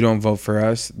 if you don't vote for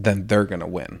us, then they're gonna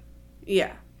win.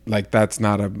 Yeah. Like, that's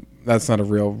not a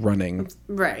real running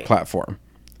right. platform.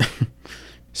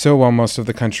 So while most of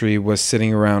the country was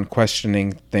sitting around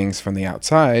questioning things from the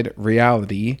outside,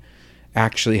 reality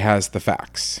actually has the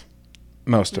facts,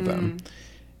 most of them,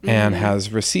 and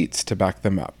has receipts to back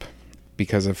them up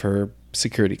because of her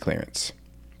security clearance.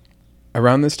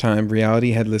 Around this time,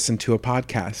 Reality had listened to a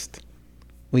podcast.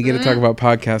 We get to talk about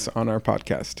podcasts on our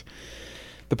podcast.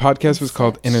 The podcast was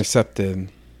called Intercepted.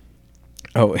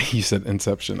 Oh, you said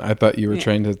Inception. I thought you were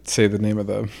trying to say the name of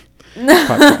the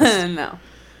podcast. No.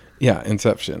 Yeah,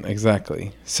 Inception,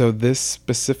 exactly. So this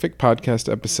specific podcast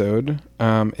episode,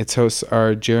 its hosts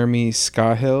are Jeremy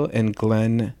Scahill and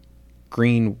Glenn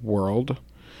Greenwald,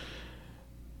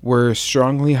 were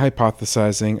strongly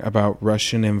hypothesizing about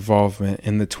Russian involvement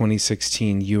in the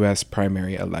 2016 U.S.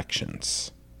 primary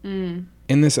elections. In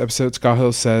this episode,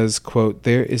 Scahill says, quote,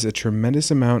 "There is a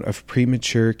tremendous amount of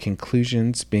premature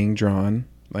conclusions being drawn,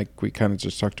 like we kind of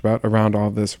just talked about, around all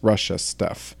this Russia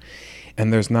stuff.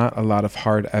 And there's not a lot of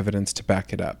hard evidence to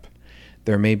back it up.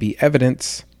 There may be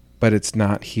evidence, but it's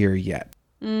not here yet."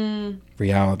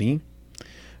 Reality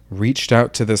reached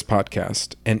out to this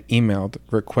podcast and emailed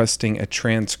requesting a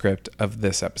transcript of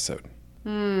this episode.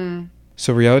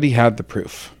 So Reality had the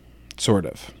proof, sort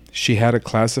of. She had a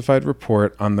classified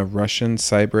report on the Russian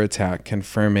cyber attack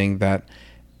confirming that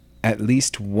at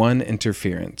least one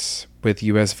interference with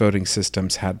U.S. voting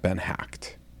systems had been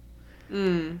hacked.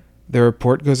 The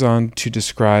report goes on to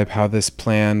describe how this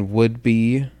plan would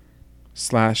be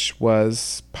 /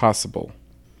 was possible.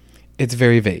 It's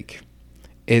very vague.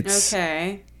 It's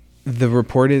okay. The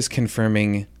report is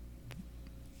confirming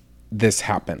this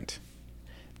happened.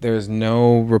 There is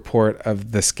no report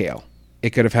of the scale.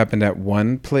 It could have happened at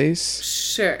one place.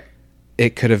 Sure.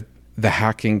 The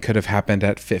hacking could have happened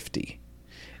at 50.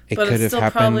 But it's still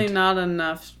probably not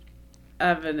enough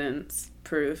evidence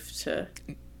proof to...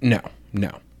 No.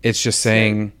 It's just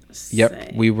saying,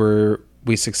 yep,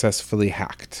 we successfully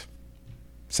hacked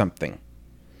something.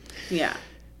 Yeah.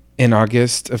 In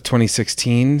August of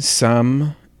 2016,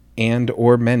 some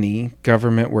or many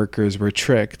government workers were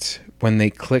tricked when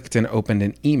they clicked and opened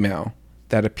an email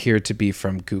that appeared to be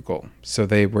from Google. So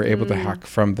they were able to hack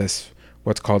from this,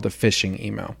 what's called a phishing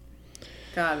email.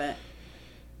 Got it.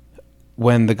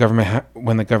 When the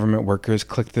government workers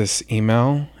clicked this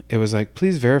email, it was like,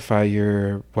 please verify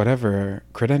your whatever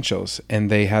credentials. And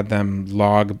they had them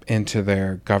log into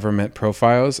their government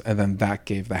profiles. And then that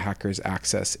gave the hackers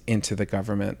access into the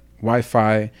government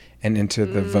Wi-Fi and into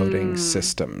the voting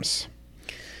systems.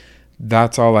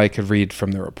 That's all I could read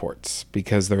from the reports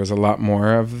because there was a lot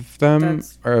more of them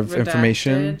or of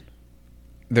information.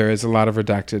 There is a lot of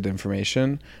redacted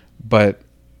information, but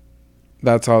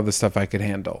that's all the stuff I could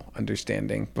handle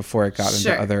understanding before it got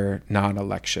into other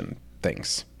non-election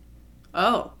things.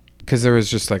 Oh. Because there was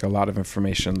just like a lot of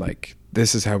information like,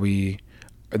 this is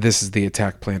the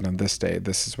attack planned on this day.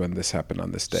 This is when this happened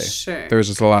on this day. Sure. There was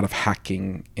just a lot of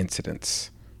hacking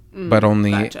incidents, but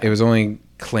it was only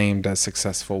claimed as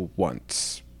successful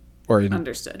once.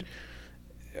 Understood.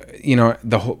 You know,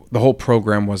 the whole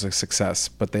program was a success,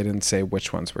 but they didn't say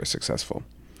which ones were successful.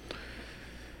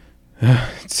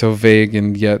 It's so vague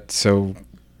and yet so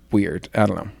weird. I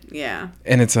don't know. Yeah.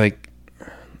 And it's like,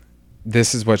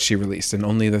 this is what she released and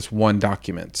only this one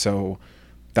document. So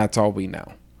that's all we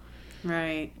know.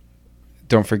 Right.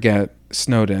 Don't forget,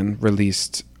 Snowden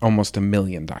released almost 1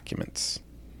 million documents.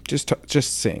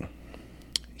 Just saying.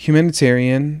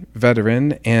 Humanitarian,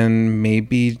 veteran, and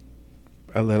maybe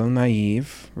a little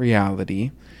naive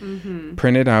Reality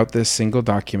printed out this single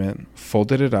document,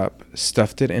 folded it up,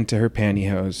 stuffed it into her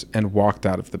pantyhose, and walked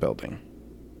out of the building.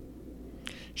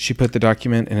 She put the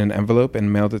document in an envelope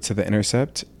and mailed it to The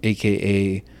Intercept,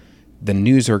 a.k.a. the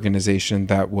news organization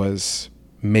that was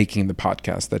making the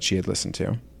podcast that she had listened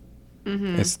to.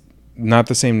 It's not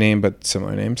the same name, but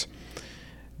similar names.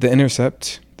 The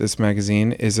Intercept, this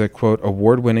magazine, is a, quote,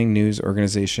 award-winning news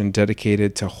organization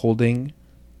dedicated to holding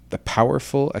the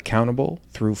powerful accountable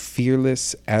through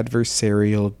fearless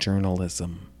adversarial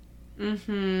journalism.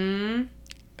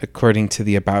 According to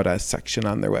the About Us section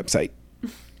on their website.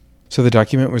 So the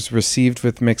document was received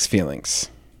with mixed feelings.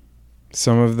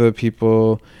 Some of the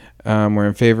people were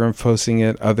in favor of posting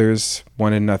it. Others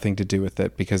wanted nothing to do with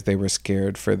it because they were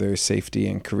scared for their safety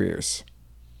and careers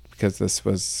because this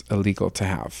was illegal to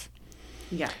have.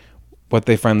 Yeah. What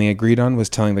they finally agreed on was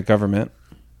telling the government,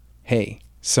 hey,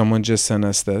 someone just sent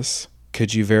us this.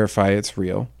 Could you verify it's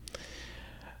real?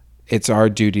 It's our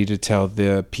duty to tell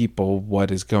the people what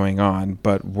is going on,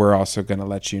 but we're also going to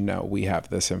let you know we have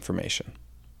this information.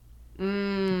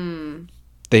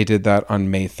 They did that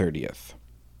on May 30th.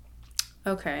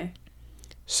 Okay.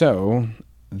 So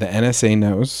the NSA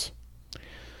knows.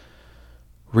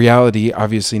 Reality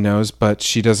obviously knows, but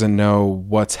she doesn't know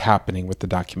what's happening with the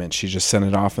document. She just sent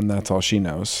it off, and that's all she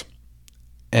knows.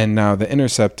 And now the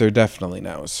Interceptor definitely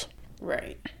knows.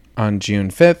 Right. On June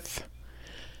 5th,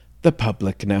 the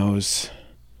public knows.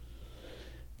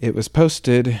 It was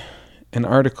posted. An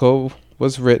article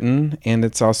was written, and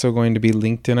it's also going to be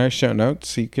linked in our show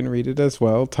notes, so you can read it as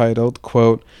well, titled,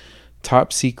 quote,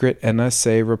 Top Secret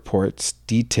NSA Reports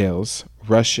Details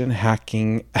Russian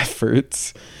Hacking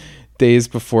Efforts Days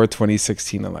Before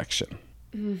 2016 Election.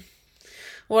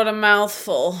 What a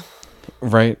mouthful.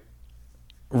 Right.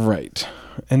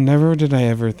 And never did I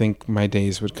ever think my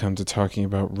days would come to talking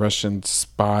about Russian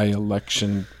spy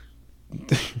election.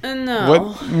 No.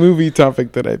 What movie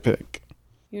topic did I pick?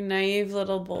 You naive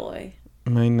little boy.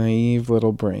 My naive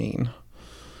little brain.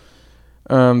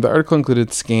 The article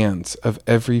included scans of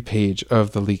every page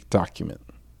of the leaked document.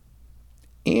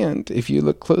 And if you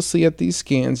look closely at these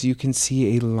scans, you can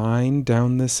see a line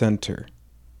down the center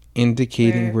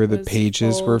indicating where the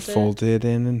pages were folded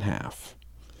in half.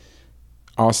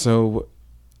 Also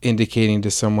indicating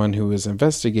to someone who was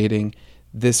investigating,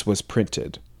 this was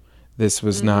printed. This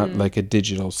was not like a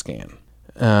digital scan.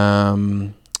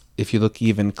 If you look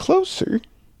even closer,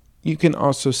 you can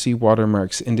also see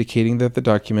watermarks indicating that the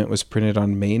document was printed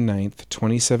on May 9th,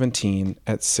 2017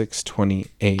 at 6:20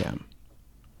 a.m.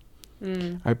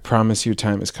 I promise your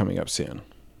time is coming up soon.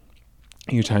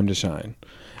 Your time to shine.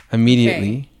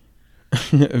 Immediately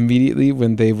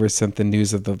when they were sent the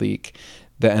news of the leak,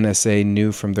 the NSA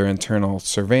knew from their internal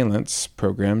surveillance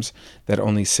programs that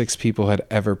only 6 people had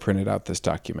ever printed out this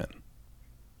document.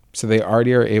 So they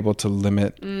already are able to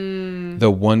limit the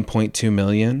 1.2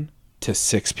 million to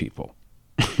 6 people.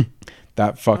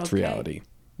 That fucked reality.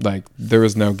 Like, there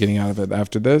was no getting out of it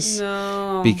after this.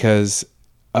 No. Because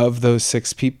of those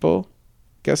 6 people,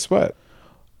 guess what?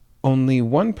 Only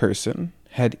one person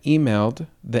had emailed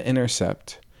The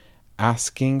Intercept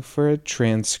asking for a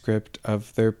transcript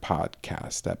of their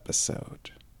podcast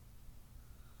episode.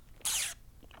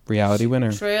 Reality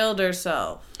winner. Trailed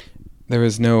herself. There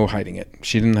was no hiding it.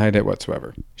 She didn't hide it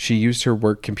whatsoever. She used her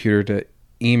work computer to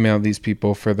email these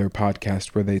people for their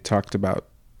podcast where they talked about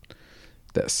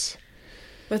this.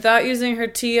 Without using her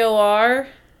TOR?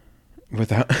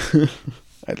 Without...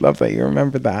 I love that you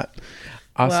remember that.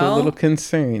 Also a little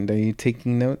concerned. Are you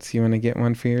taking notes? You want to get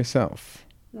one for yourself?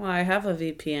 Well, I have a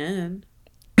VPN.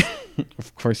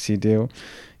 Of course you do.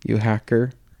 You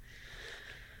hacker.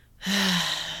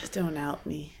 Don't out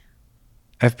me.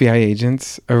 FBI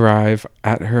agents arrive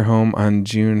at her home on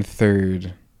June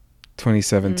 3rd,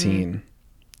 2017.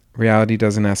 Reality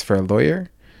doesn't ask for a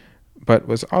lawyer, but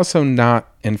was also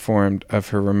not informed of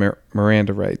her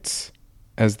Miranda rights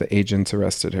as the agents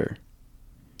arrested her.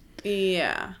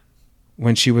 Yeah.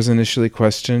 When she was initially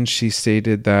questioned, she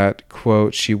stated that,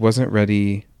 quote, she wasn't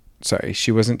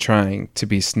trying to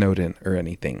be Snowden or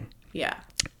anything. Yeah.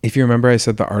 If you remember, I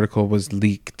said the article was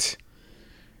leaked,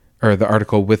 or the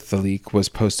article with the leak was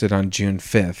posted on June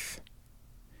 5th.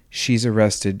 She's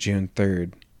arrested June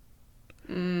 3rd.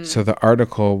 So the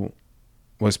article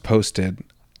was posted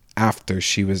after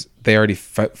they already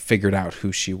figured out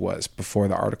who she was before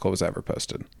the article was ever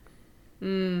posted.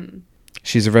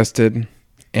 She's arrested,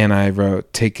 and I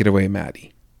wrote, "Take it away,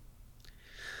 Maddie."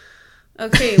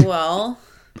 Okay, well.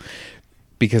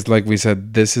 Because like we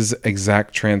said, this is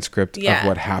exact transcript of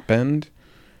what happened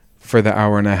for the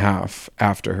hour and a half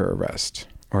after her arrest.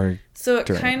 So it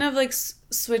kind of like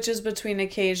switches between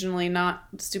occasionally, not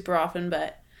super often,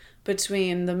 but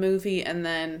between the movie and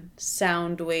then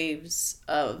sound waves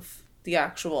of the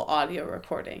actual audio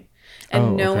recording.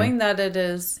 And knowing that it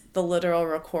is the literal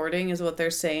recording is what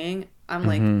they're saying, I'm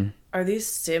like, are these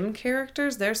sim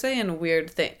characters? They're saying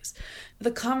weird things. The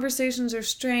conversations are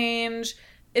strange.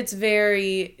 It's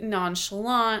very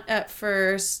nonchalant at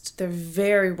first. They're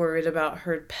very worried about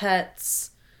her pets.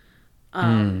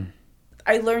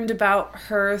 I learned about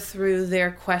her through their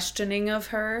questioning of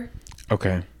her.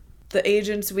 Okay. The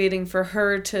agent's waiting for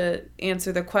her to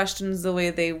answer the questions the way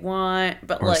they want,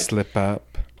 but or slip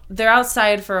up. They're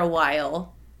outside for a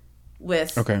while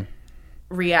with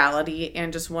Reality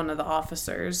and just one of the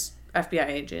officers, FBI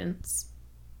agents.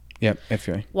 Yep,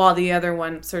 FBI. While the other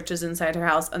one searches inside her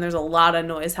house, and there's a lot of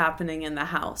noise happening in the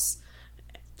house.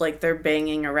 Like they're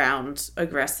banging around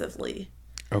aggressively.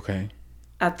 Okay.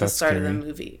 At the start of the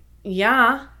movie.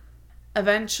 Yeah.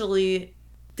 eventually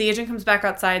the agent comes back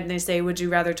outside and they say, would you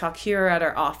rather talk here or at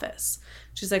our office?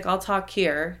 She's like, I'll talk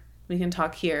here. We can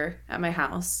talk here at my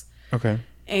house. Okay.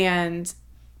 And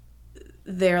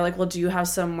they're like, well, do you have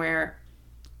somewhere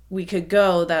we could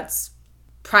go that's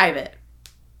private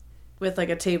with like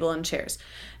a table and chairs?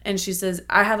 And she says,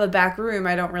 I have a back room.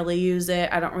 I don't really use it.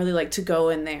 I don't really like to go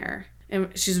in there.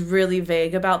 And she's really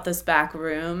vague about this back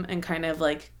room and kind of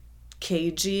like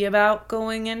cagey about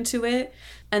going into it.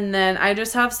 And then I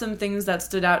just have some things that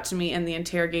stood out to me in the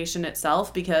interrogation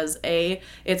itself because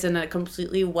it's in a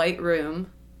completely white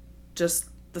room, just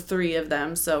the three of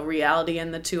them, so Reality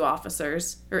and the two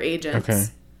officers or agents. Okay.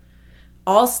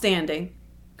 All standing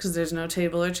because there's no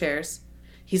table or chairs.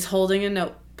 He's holding a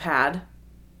notepad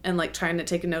and like trying to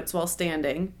take notes while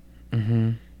standing.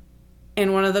 Mm-hmm.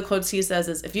 And one of the quotes he says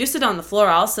is, if you sit on the floor,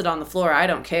 I'll sit on the floor. I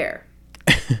don't care.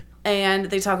 And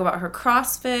they talk about her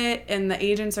CrossFit, and the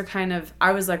agents are kind of,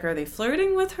 I was like, are they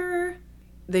flirting with her?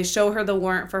 They show her the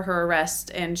warrant for her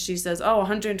arrest, and she says,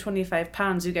 125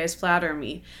 pounds, you guys flatter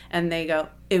me. And they go,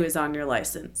 it was on your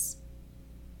license.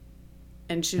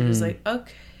 And she was like,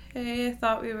 okay, I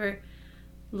thought we were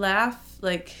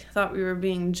thought we were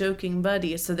being joking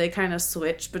buddies. So they kind of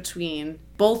switch between,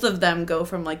 both of them go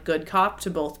from like good cop to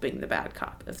both being the bad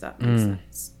cop, if that makes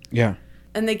sense. Yeah.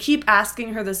 And they keep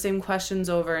asking her the same questions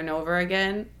over and over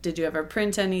again. Did you ever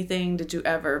print anything? Did you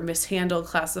ever mishandle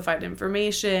classified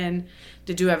information?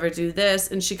 Did you ever do this?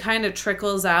 And she kind of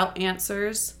trickles out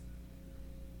answers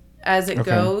as it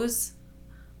goes.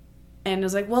 And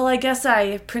is like, well, I guess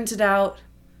I printed out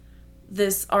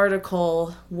this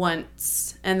article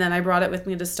once, and then I brought it with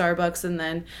me to Starbucks, and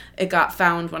then it got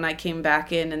found when I came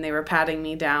back in, and they were patting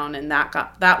me down, and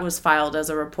that was filed as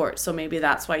a report, so maybe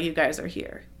that's why you guys are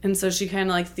here. And so she kind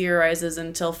of like theorizes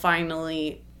until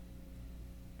finally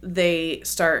they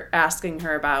start asking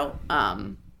her about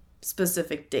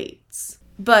specific dates.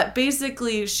 But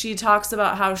basically she talks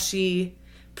about how she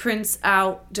prints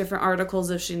out different articles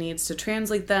if she needs to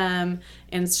translate them,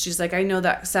 and she's like, I know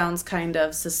that sounds kind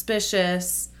of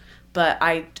suspicious, but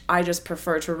I just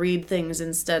prefer to read things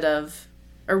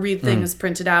read things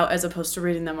printed out as opposed to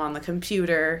reading them on the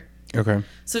computer. Okay.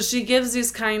 So she gives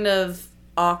these kind of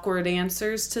awkward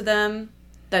answers to them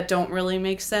that don't really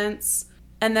make sense,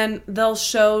 and then they'll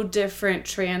show different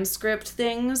transcript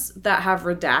things that have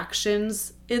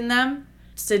redactions in them.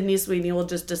 Sydney Sweeney will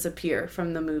just disappear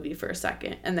from the movie for a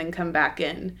second and then come back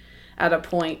in at a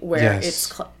point where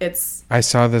it's... I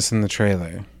saw this in the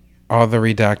trailer. All the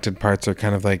redacted parts are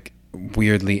kind of like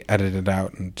weirdly edited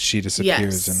out, and she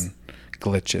disappears and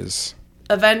glitches.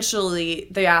 Eventually,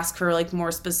 they ask her like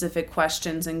more specific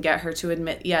questions and get her to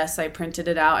admit, yes, I printed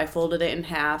it out. I folded it in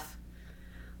half.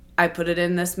 I put it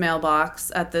in this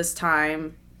mailbox at this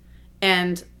time.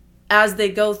 And as they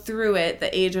go through it,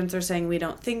 the agents are saying, we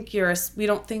don't think you're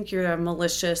a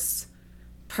malicious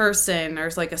person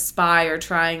or like a spy or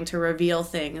trying to reveal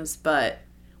things, but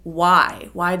why?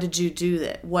 Why did you do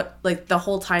that? What, like the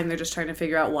whole time they're just trying to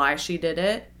figure out why she did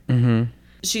it. Mm-hmm.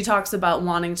 She talks about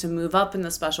wanting to move up in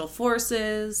the special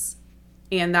forces,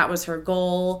 and that was her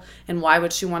goal. And why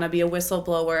would she want to be a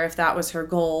whistleblower if that was her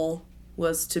goal,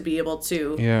 was to be able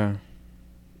to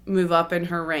move up in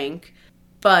her rank?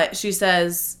 But she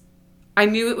says, I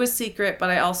knew it was secret, but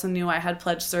I also knew I had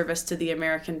pledged service to the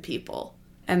American people.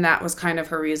 And that was kind of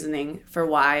her reasoning for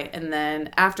why. And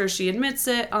then after she admits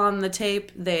it on the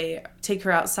tape, they take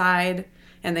her outside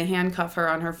and they handcuff her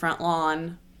on her front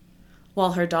lawn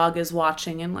while her dog is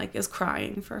watching and like is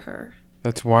crying for her.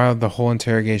 That's wild. The whole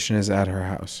interrogation is at her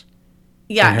house.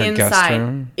 Yeah,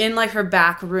 inside. In like her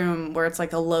back room where it's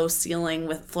like a low ceiling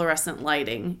with fluorescent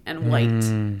lighting and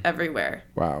white everywhere.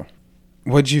 Wow.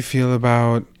 What'd you feel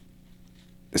about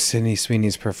Sydney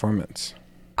Sweeney's performance?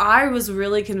 I was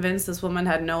really convinced this woman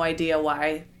had no idea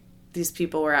why these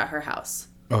people were at her house.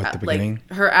 Oh, at the beginning?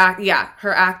 Her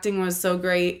acting was so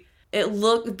great. It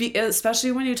looked,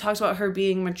 especially when you talked about her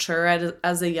being mature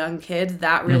as a young kid,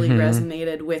 that really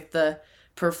resonated with the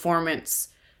performance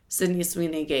Sydney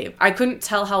Sweeney gave. I couldn't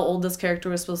tell how old this character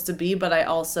was supposed to be, but I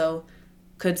also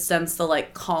could sense the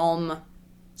like calm,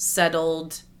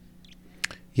 settled,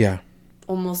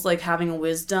 almost like having a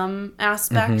wisdom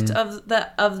aspect of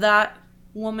that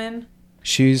woman.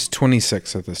 She's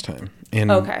 26 at this time in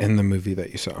the movie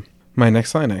that you saw. My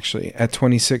next line, actually. At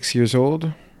 26 years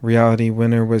old, Reality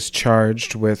Winner was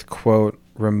charged with, quote,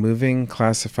 removing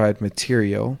classified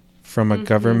material from a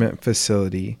government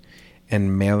facility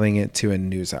and mailing it to a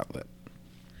news outlet.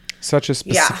 Such a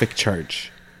specific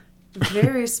charge.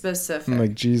 Very specific. I'm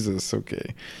like, Jesus,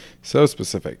 okay. So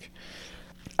specific.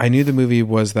 I knew the movie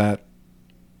was that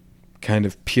kind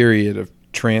of period of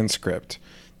transcript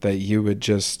that you would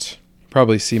just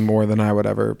probably see more than I would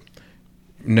ever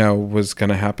know was going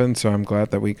to happen. So I'm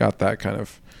glad that we got that kind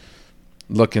of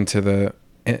look into the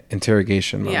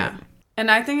interrogation moment. Yeah. And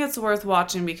I think it's worth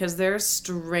watching because there's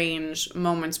strange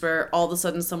moments where all of a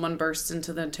sudden someone bursts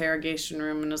into the interrogation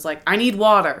room and is like, I need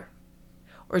water.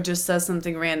 Or just says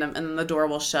something random and then the door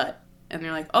will shut. And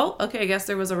you're like, oh, okay, I guess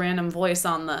there was a random voice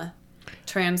on the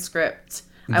transcript.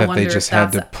 That they just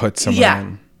had to put someone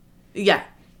in. Yeah.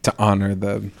 To honor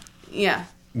the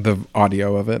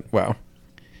audio of it. Wow.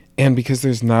 And because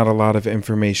there's not a lot of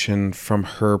information from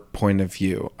her point of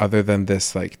view other than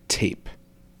this like tape.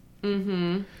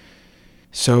 Mm-hmm.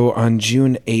 So on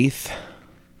June 8th,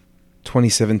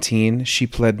 2017, she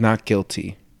pled not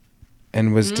guilty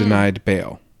and was denied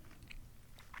bail.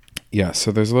 Yeah,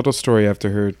 so there's a little story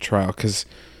after her trial because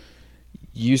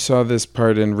you saw this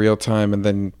part in real time, and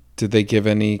then did they give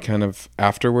any kind of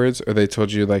afterwards, or they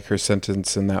told you like her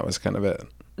sentence and that was kind of it?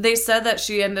 They said that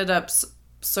she ended up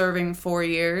serving 4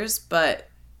 years, but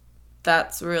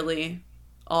that's really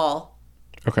all.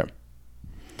 Okay.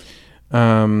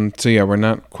 So yeah, we're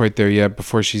not quite there yet.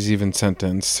 Before she's even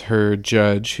sentenced, her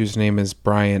judge, whose name is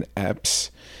Brian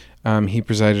Epps, he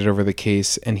presided over the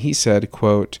case, and he said,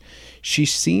 quote, "She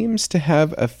seems to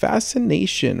have a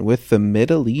fascination with the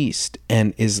Middle East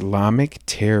and Islamic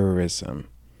terrorism,"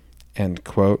 end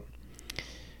quote.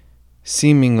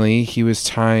 Seemingly, he was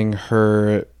tying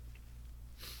her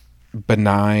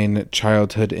benign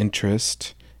childhood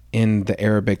interest in the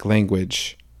Arabic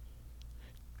language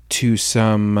to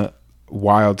some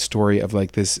wild story of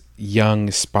like this young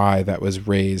spy that was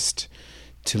raised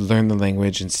to learn the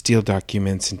language and steal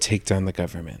documents and take down the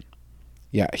government.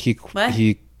 Yeah, he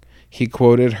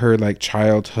quoted her like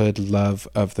childhood love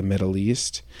of the Middle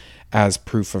East as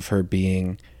proof of her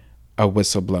being a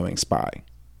whistleblowing spy.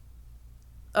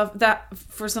 Of that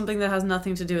for something that has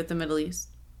nothing to do with the Middle East.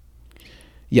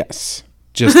 Yes,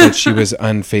 just that she was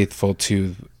unfaithful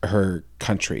to her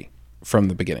country from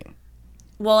the beginning.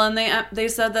 Well, and they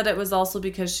said that it was also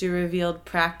because she revealed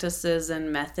practices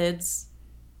and methods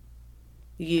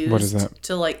used. What is that?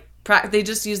 To like they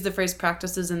just used the phrase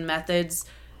practices and methods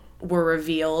were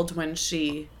revealed when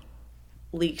she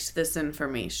leaked this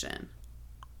information.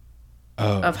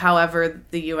 Oh. Of however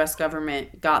the U.S.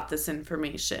 government got this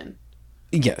information.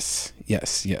 Yes.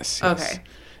 Okay.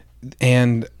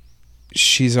 And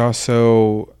she's not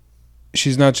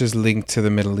just linked to the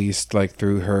Middle East like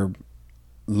through her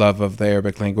love of the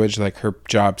Arabic language. Like her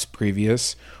jobs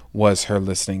previous was her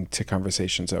listening to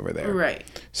conversations over there. Right.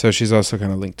 So she's also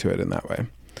kind of linked to it in that way.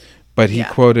 But he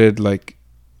quoted like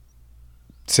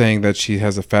saying that she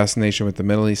has a fascination with the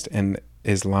Middle East and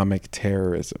Islamic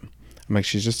terrorism. I'm like,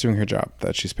 she's just doing her job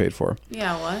that she's paid for.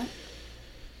 Yeah, what?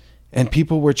 And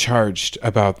people were charged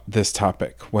about this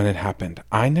topic when it happened.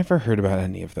 I never heard about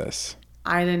any of this.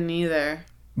 I didn't either.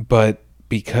 But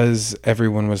because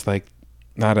everyone was like,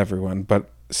 not everyone, but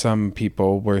some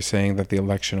people were saying that the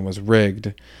election was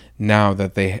rigged, now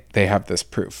that they have this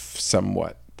proof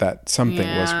somewhat that something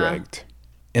was rigged.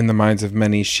 In the minds of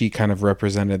many, she kind of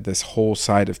represented this whole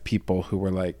side of people who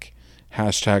were like,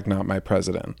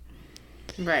 #NotMyPresident.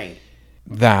 Right.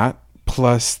 That,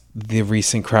 plus the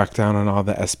recent crackdown on all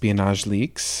the espionage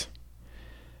leaks,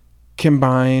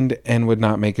 combined and would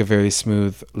not make a very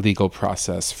smooth legal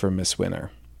process for Miss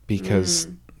Winner because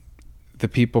the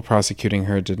people prosecuting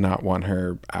her did not want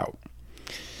her out.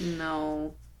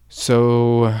 No.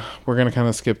 So we're going to kind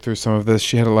of skip through some of this.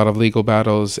 She had a lot of legal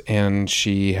battles and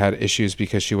she had issues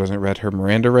because she wasn't read her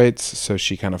Miranda rights. So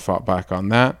she kind of fought back on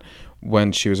that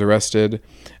when she was arrested.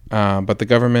 But the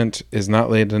government is not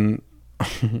letting...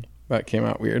 that came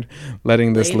out weird.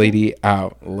 Letting this lady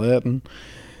out.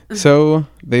 So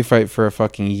they fight for a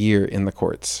fucking year in the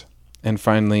courts. And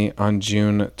finally, on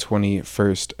June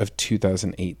 21st of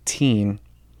 2018,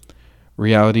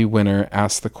 Reality Winner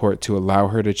asked the court to allow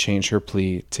her to change her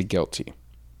plea to guilty.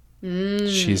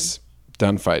 She's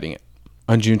done fighting it.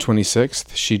 On June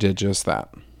 26th, she did just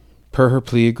that. Per her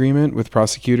plea agreement with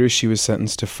prosecutors, she was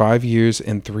sentenced to 5 years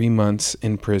and 3 months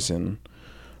in prison,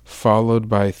 followed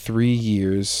by 3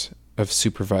 years of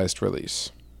supervised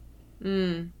release.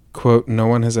 Quote, "No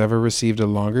one has ever received a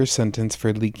longer sentence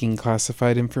for leaking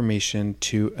classified information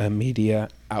to a media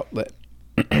outlet."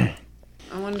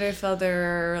 I wonder if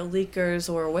other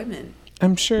leakers were women.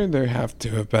 I'm sure there have to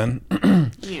have been.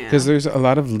 Because there's a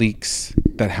lot of leaks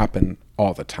that happen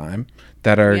all the time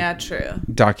that are true.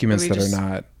 Documents that are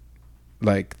not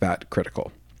like that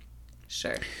critical.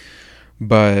 Sure.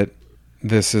 But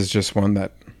this is just one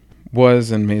that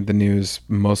was and made the news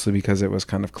mostly because it was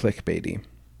kind of clickbaity.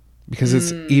 Because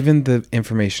it's even the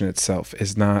information itself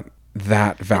is not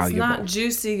that valuable. It's not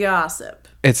juicy gossip.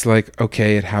 It's like,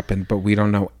 okay, it happened, but we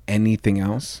don't know anything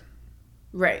else.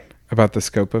 Right. About the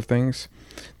scope of things.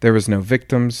 There was no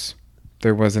victims.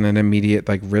 There wasn't an immediate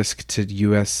like risk to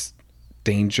U.S.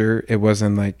 danger. It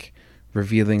wasn't like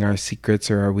revealing our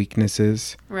secrets or our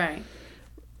weaknesses. Right.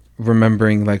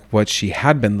 Remembering like what she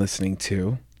had been listening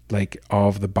to, like all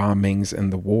of the bombings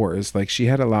and the wars. Like she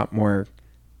had a lot more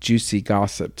juicy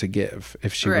gossip to give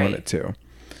if she wanted to.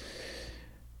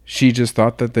 She just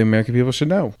thought that the American people should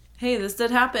know. Hey, this did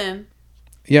happen.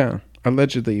 Yeah,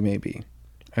 allegedly, maybe.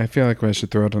 I feel like I should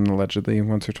throw it on allegedly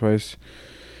once or twice.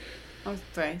 Or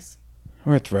thrice.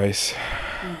 Or thrice.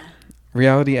 Yeah.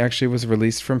 Reality actually was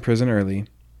released from prison early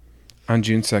on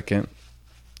June 2nd,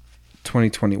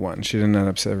 2021. She didn't end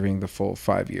up serving the full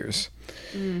 5 years.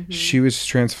 Mm-hmm. She was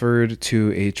transferred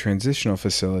to a transitional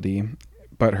facility,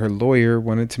 but her lawyer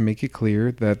wanted to make it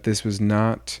clear that this was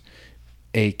not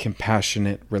a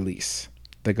compassionate release.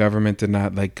 The government did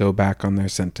not like go back on their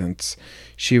sentence.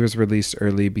 She was released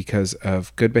early because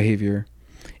of good behavior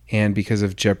and because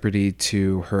of jeopardy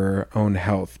to her own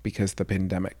health because the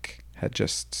pandemic had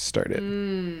just started.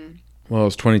 Well, it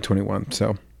was 2021,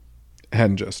 so it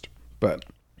hadn't just. But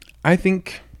I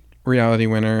think Reality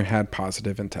Winner had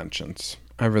positive intentions.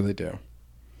 I really do.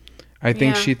 I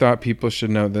think she thought people should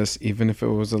know this, even if it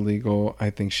was illegal. I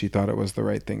think she thought it was the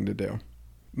right thing to do.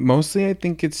 Mostly, I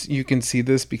think you can see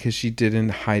this because she didn't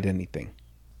hide anything.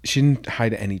 She didn't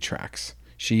hide any tracks.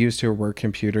 She used her work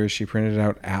computer. She printed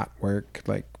out at work.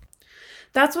 Like,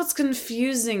 that's what's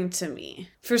confusing to me.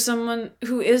 For someone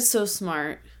who is so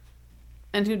smart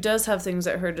and who does have things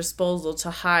at her disposal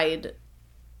to hide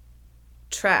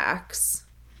tracks.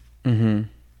 Mm-hmm.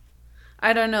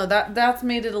 I don't know. That's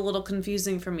made it a little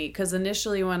confusing for me because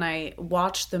initially when I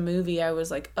watched the movie, I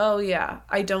was like, oh yeah,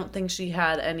 I don't think she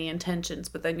had any intentions.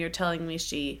 But then you're telling me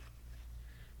she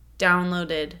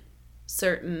downloaded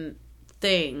certain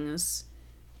things.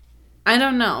 I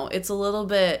don't know. It's a little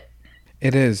bit...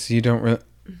 It is. You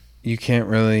can't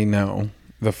really know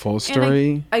the full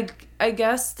story. And I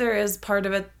guess there is part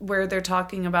of it where they're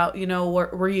talking about,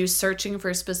 were you searching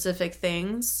for specific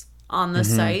things on the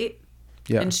site?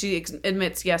 Yeah. And she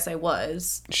admits, yes, I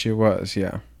was. She was,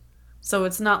 yeah. So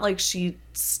it's not like she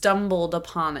stumbled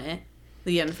upon it,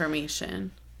 the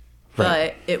information,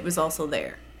 but it was also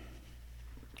there.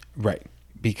 Right.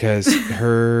 Because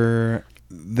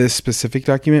this specific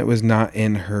document was not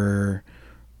in her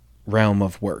realm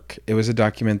of work. It was a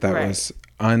document that was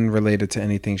unrelated to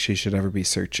anything she should ever be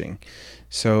searching.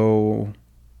 So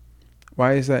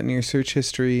why is that in your search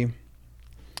history?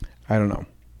 I don't know.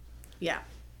 Yeah.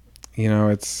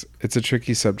 It's a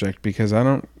tricky subject because I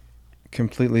don't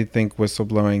completely think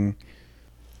whistleblowing...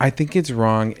 I think it's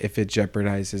wrong if it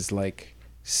jeopardizes, like,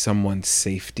 someone's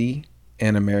safety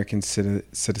and American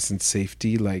citizen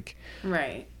safety. Like,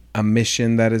 a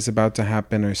mission that is about to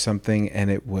happen or something,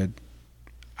 and it would,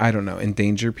 I don't know,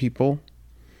 endanger people.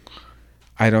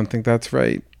 I don't think that's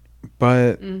right.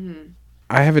 But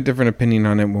I have a different opinion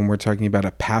on it when we're talking about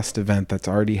a past event that's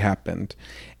already happened.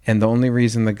 And the only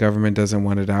reason the government doesn't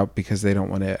want it out because they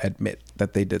don't want to admit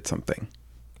that they did something.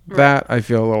 Right. That I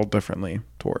feel a little differently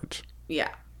towards. Yeah,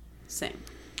 same.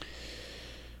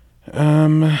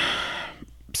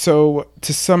 So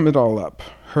to sum it all up,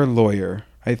 her lawyer,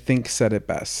 I think, said it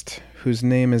best, whose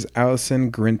name is Allison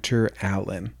Grinter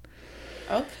Allen.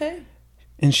 Okay.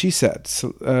 And she said,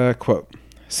 quote,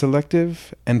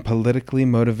 "Selective and politically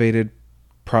motivated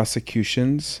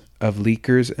prosecutions of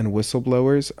leakers and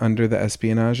whistleblowers under the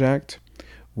Espionage Act,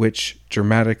 which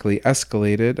dramatically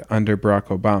escalated under Barack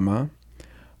Obama,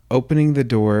 opening the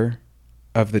door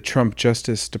of the Trump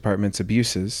Justice Department's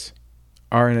abuses,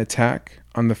 are an attack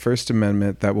on the First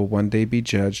Amendment that will one day be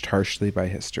judged harshly by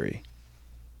history."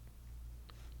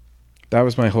 That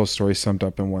was my whole story summed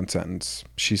up in one sentence.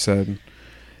 She said,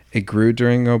 it grew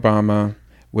during Obama,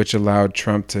 which allowed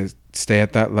Trump to stay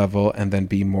at that level and then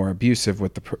be more abusive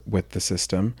with the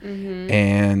system. Mm-hmm.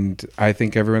 And I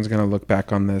think everyone's going to look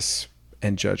back on this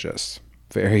and judge us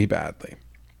very badly.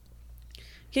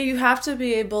 Yeah, you have to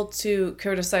be able to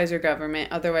criticize your government,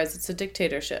 otherwise it's a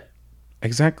dictatorship.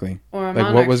 Exactly. Or a like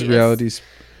monarchy. What was reality's?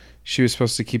 She was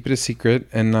supposed to keep it a secret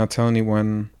and not tell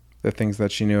anyone the things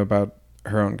that she knew about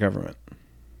her own government.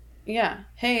 Yeah.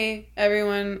 Hey,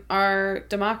 everyone, our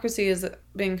democracy is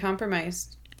being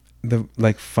compromised. The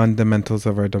fundamentals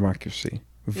of our democracy.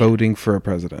 Voting for a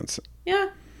president. Yeah.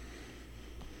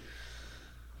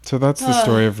 So that's the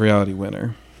story of Reality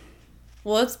Winner.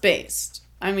 Well, it's based.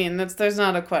 I mean, there's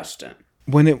not a question.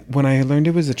 When I learned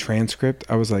it was a transcript,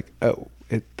 I was like, oh,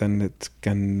 then it's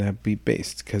gonna be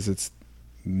based because it's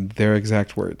their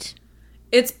exact words.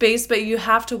 It's based, but you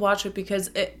have to watch it because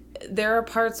there are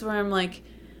parts where I'm like,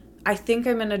 I think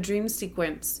I'm in a dream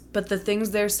sequence, but the things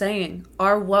they're saying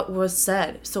are what was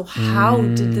said. So how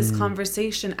did this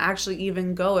conversation actually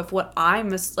even go? If what I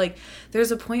must, like,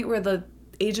 there's a point where the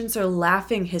agents are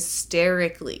laughing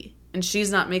hysterically and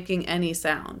she's not making any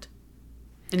sound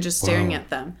and just staring at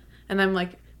them. And I'm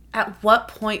like, at what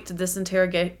point did this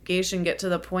interrogation get to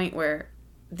the point where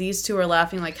these two are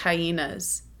laughing like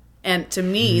hyenas? And to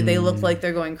me, they look like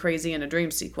they're going crazy in a dream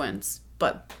sequence,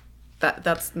 but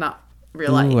that's not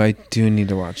real life. Ooh, I do need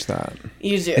to watch that.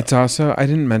 You do. It's also, I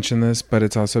didn't mention this, but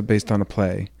it's also based on a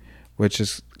play, which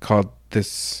is called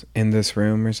In This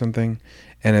Room or something.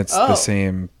 And it's the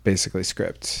same, basically,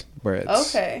 script, where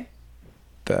it's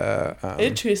the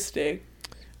interesting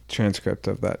transcript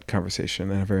of that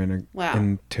conversation and of her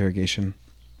interrogation.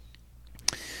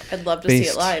 I'd love to see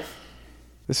it live.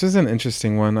 This was an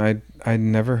interesting one. I'd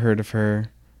never heard of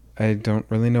her. I don't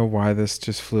really know why this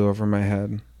just flew over my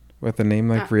head. With a name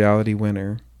like Reality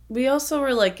Winner. We also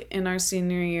were like in our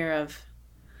senior year of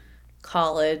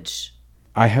college.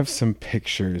 I have some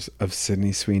pictures of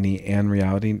Sydney Sweeney and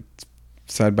Reality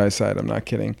side by side. I'm not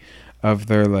kidding. Of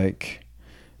their like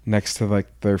next to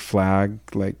like their flag,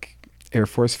 like Air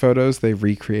Force photos. They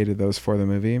recreated those for the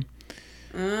movie.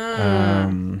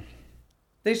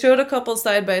 They showed a couple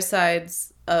side by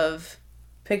sides of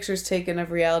pictures taken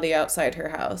of Reality outside her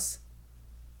house.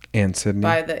 And Sydney.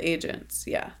 By the agents,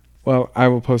 yeah. Well, I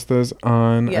will post those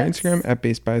on our Instagram at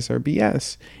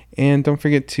BasedBiasRBS. And don't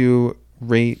forget to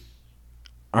rate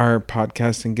our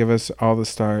podcast and give us all the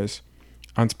stars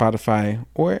on Spotify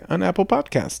or on Apple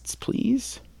Podcasts,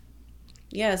 please.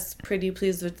 Yes, pretty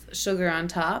please with sugar on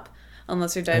top.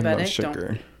 Unless you're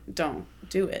diabetic, don't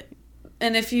do it.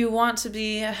 And if you want to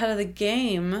be ahead of the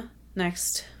game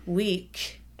next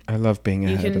week, I love being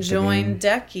ahead of the game. You can join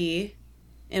Decky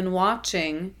in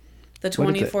watching the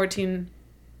 2014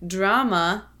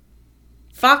 drama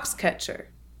Foxcatcher.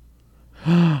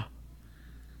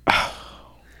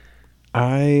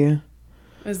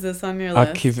 Is this on your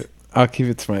list? I'll keep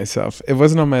it to myself. It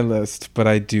wasn't on my list, but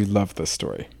I do love the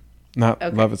story. Not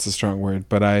love, it's a strong word,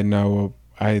 but I know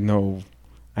where we're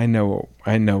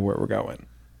going.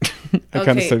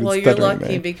 Okay, well, you're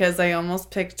lucky because I almost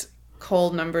picked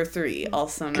Cold number 3,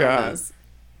 also known as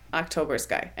October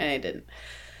Sky, and I didn't.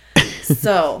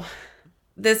 So,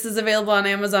 this is available on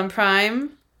Amazon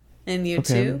Prime and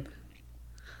YouTube. Okay.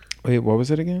 Wait, what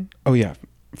was it again? Oh, yeah.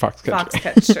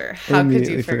 Foxcatcher. How could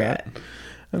you forget?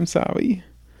 I'm sorry.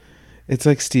 It's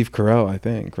like Steve Carell, I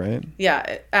think, right?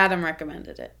 Yeah, Adam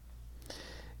recommended it.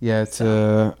 Yeah, it's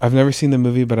I've never seen the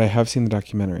movie, but I have seen the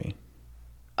documentary.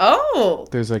 Oh!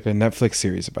 There's like a Netflix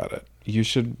series about it. You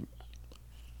should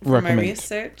recommend. My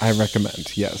research? I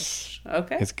recommend, yes.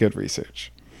 Okay. It's good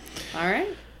research. All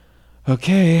right.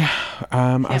 Okay.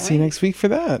 I'll see you next week for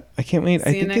that. I can't wait.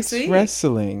 I think it's week.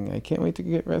 Wrestling. I can't wait to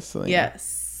get wrestling.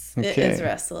 Yes. Okay. It is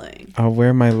wrestling. I'll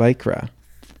wear my Lycra.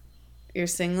 Your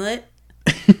singlet?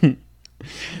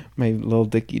 My little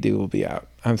Dickie Doo will be out.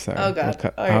 I'm sorry. Oh,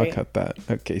 God. I'll cut that.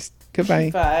 Okay.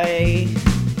 Goodbye. Bye.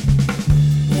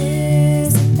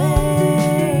 Is it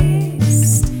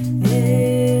based?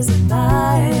 Is it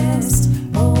biased?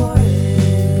 Or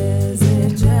is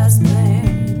it just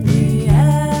plain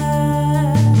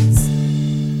BS?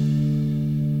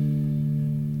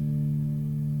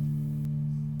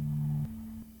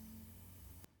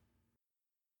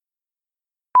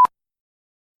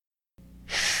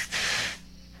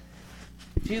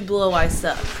 If you blow, I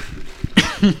suck.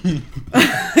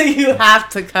 You have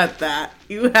to cut that.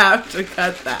 You have to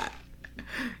cut that.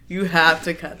 You have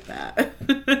to cut that.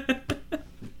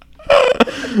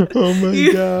 Oh my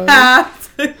you God. You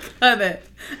have to cut it.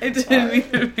 I didn't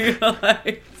even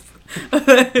realize what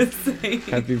I was saying.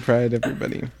 Happy Pride,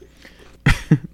 everybody.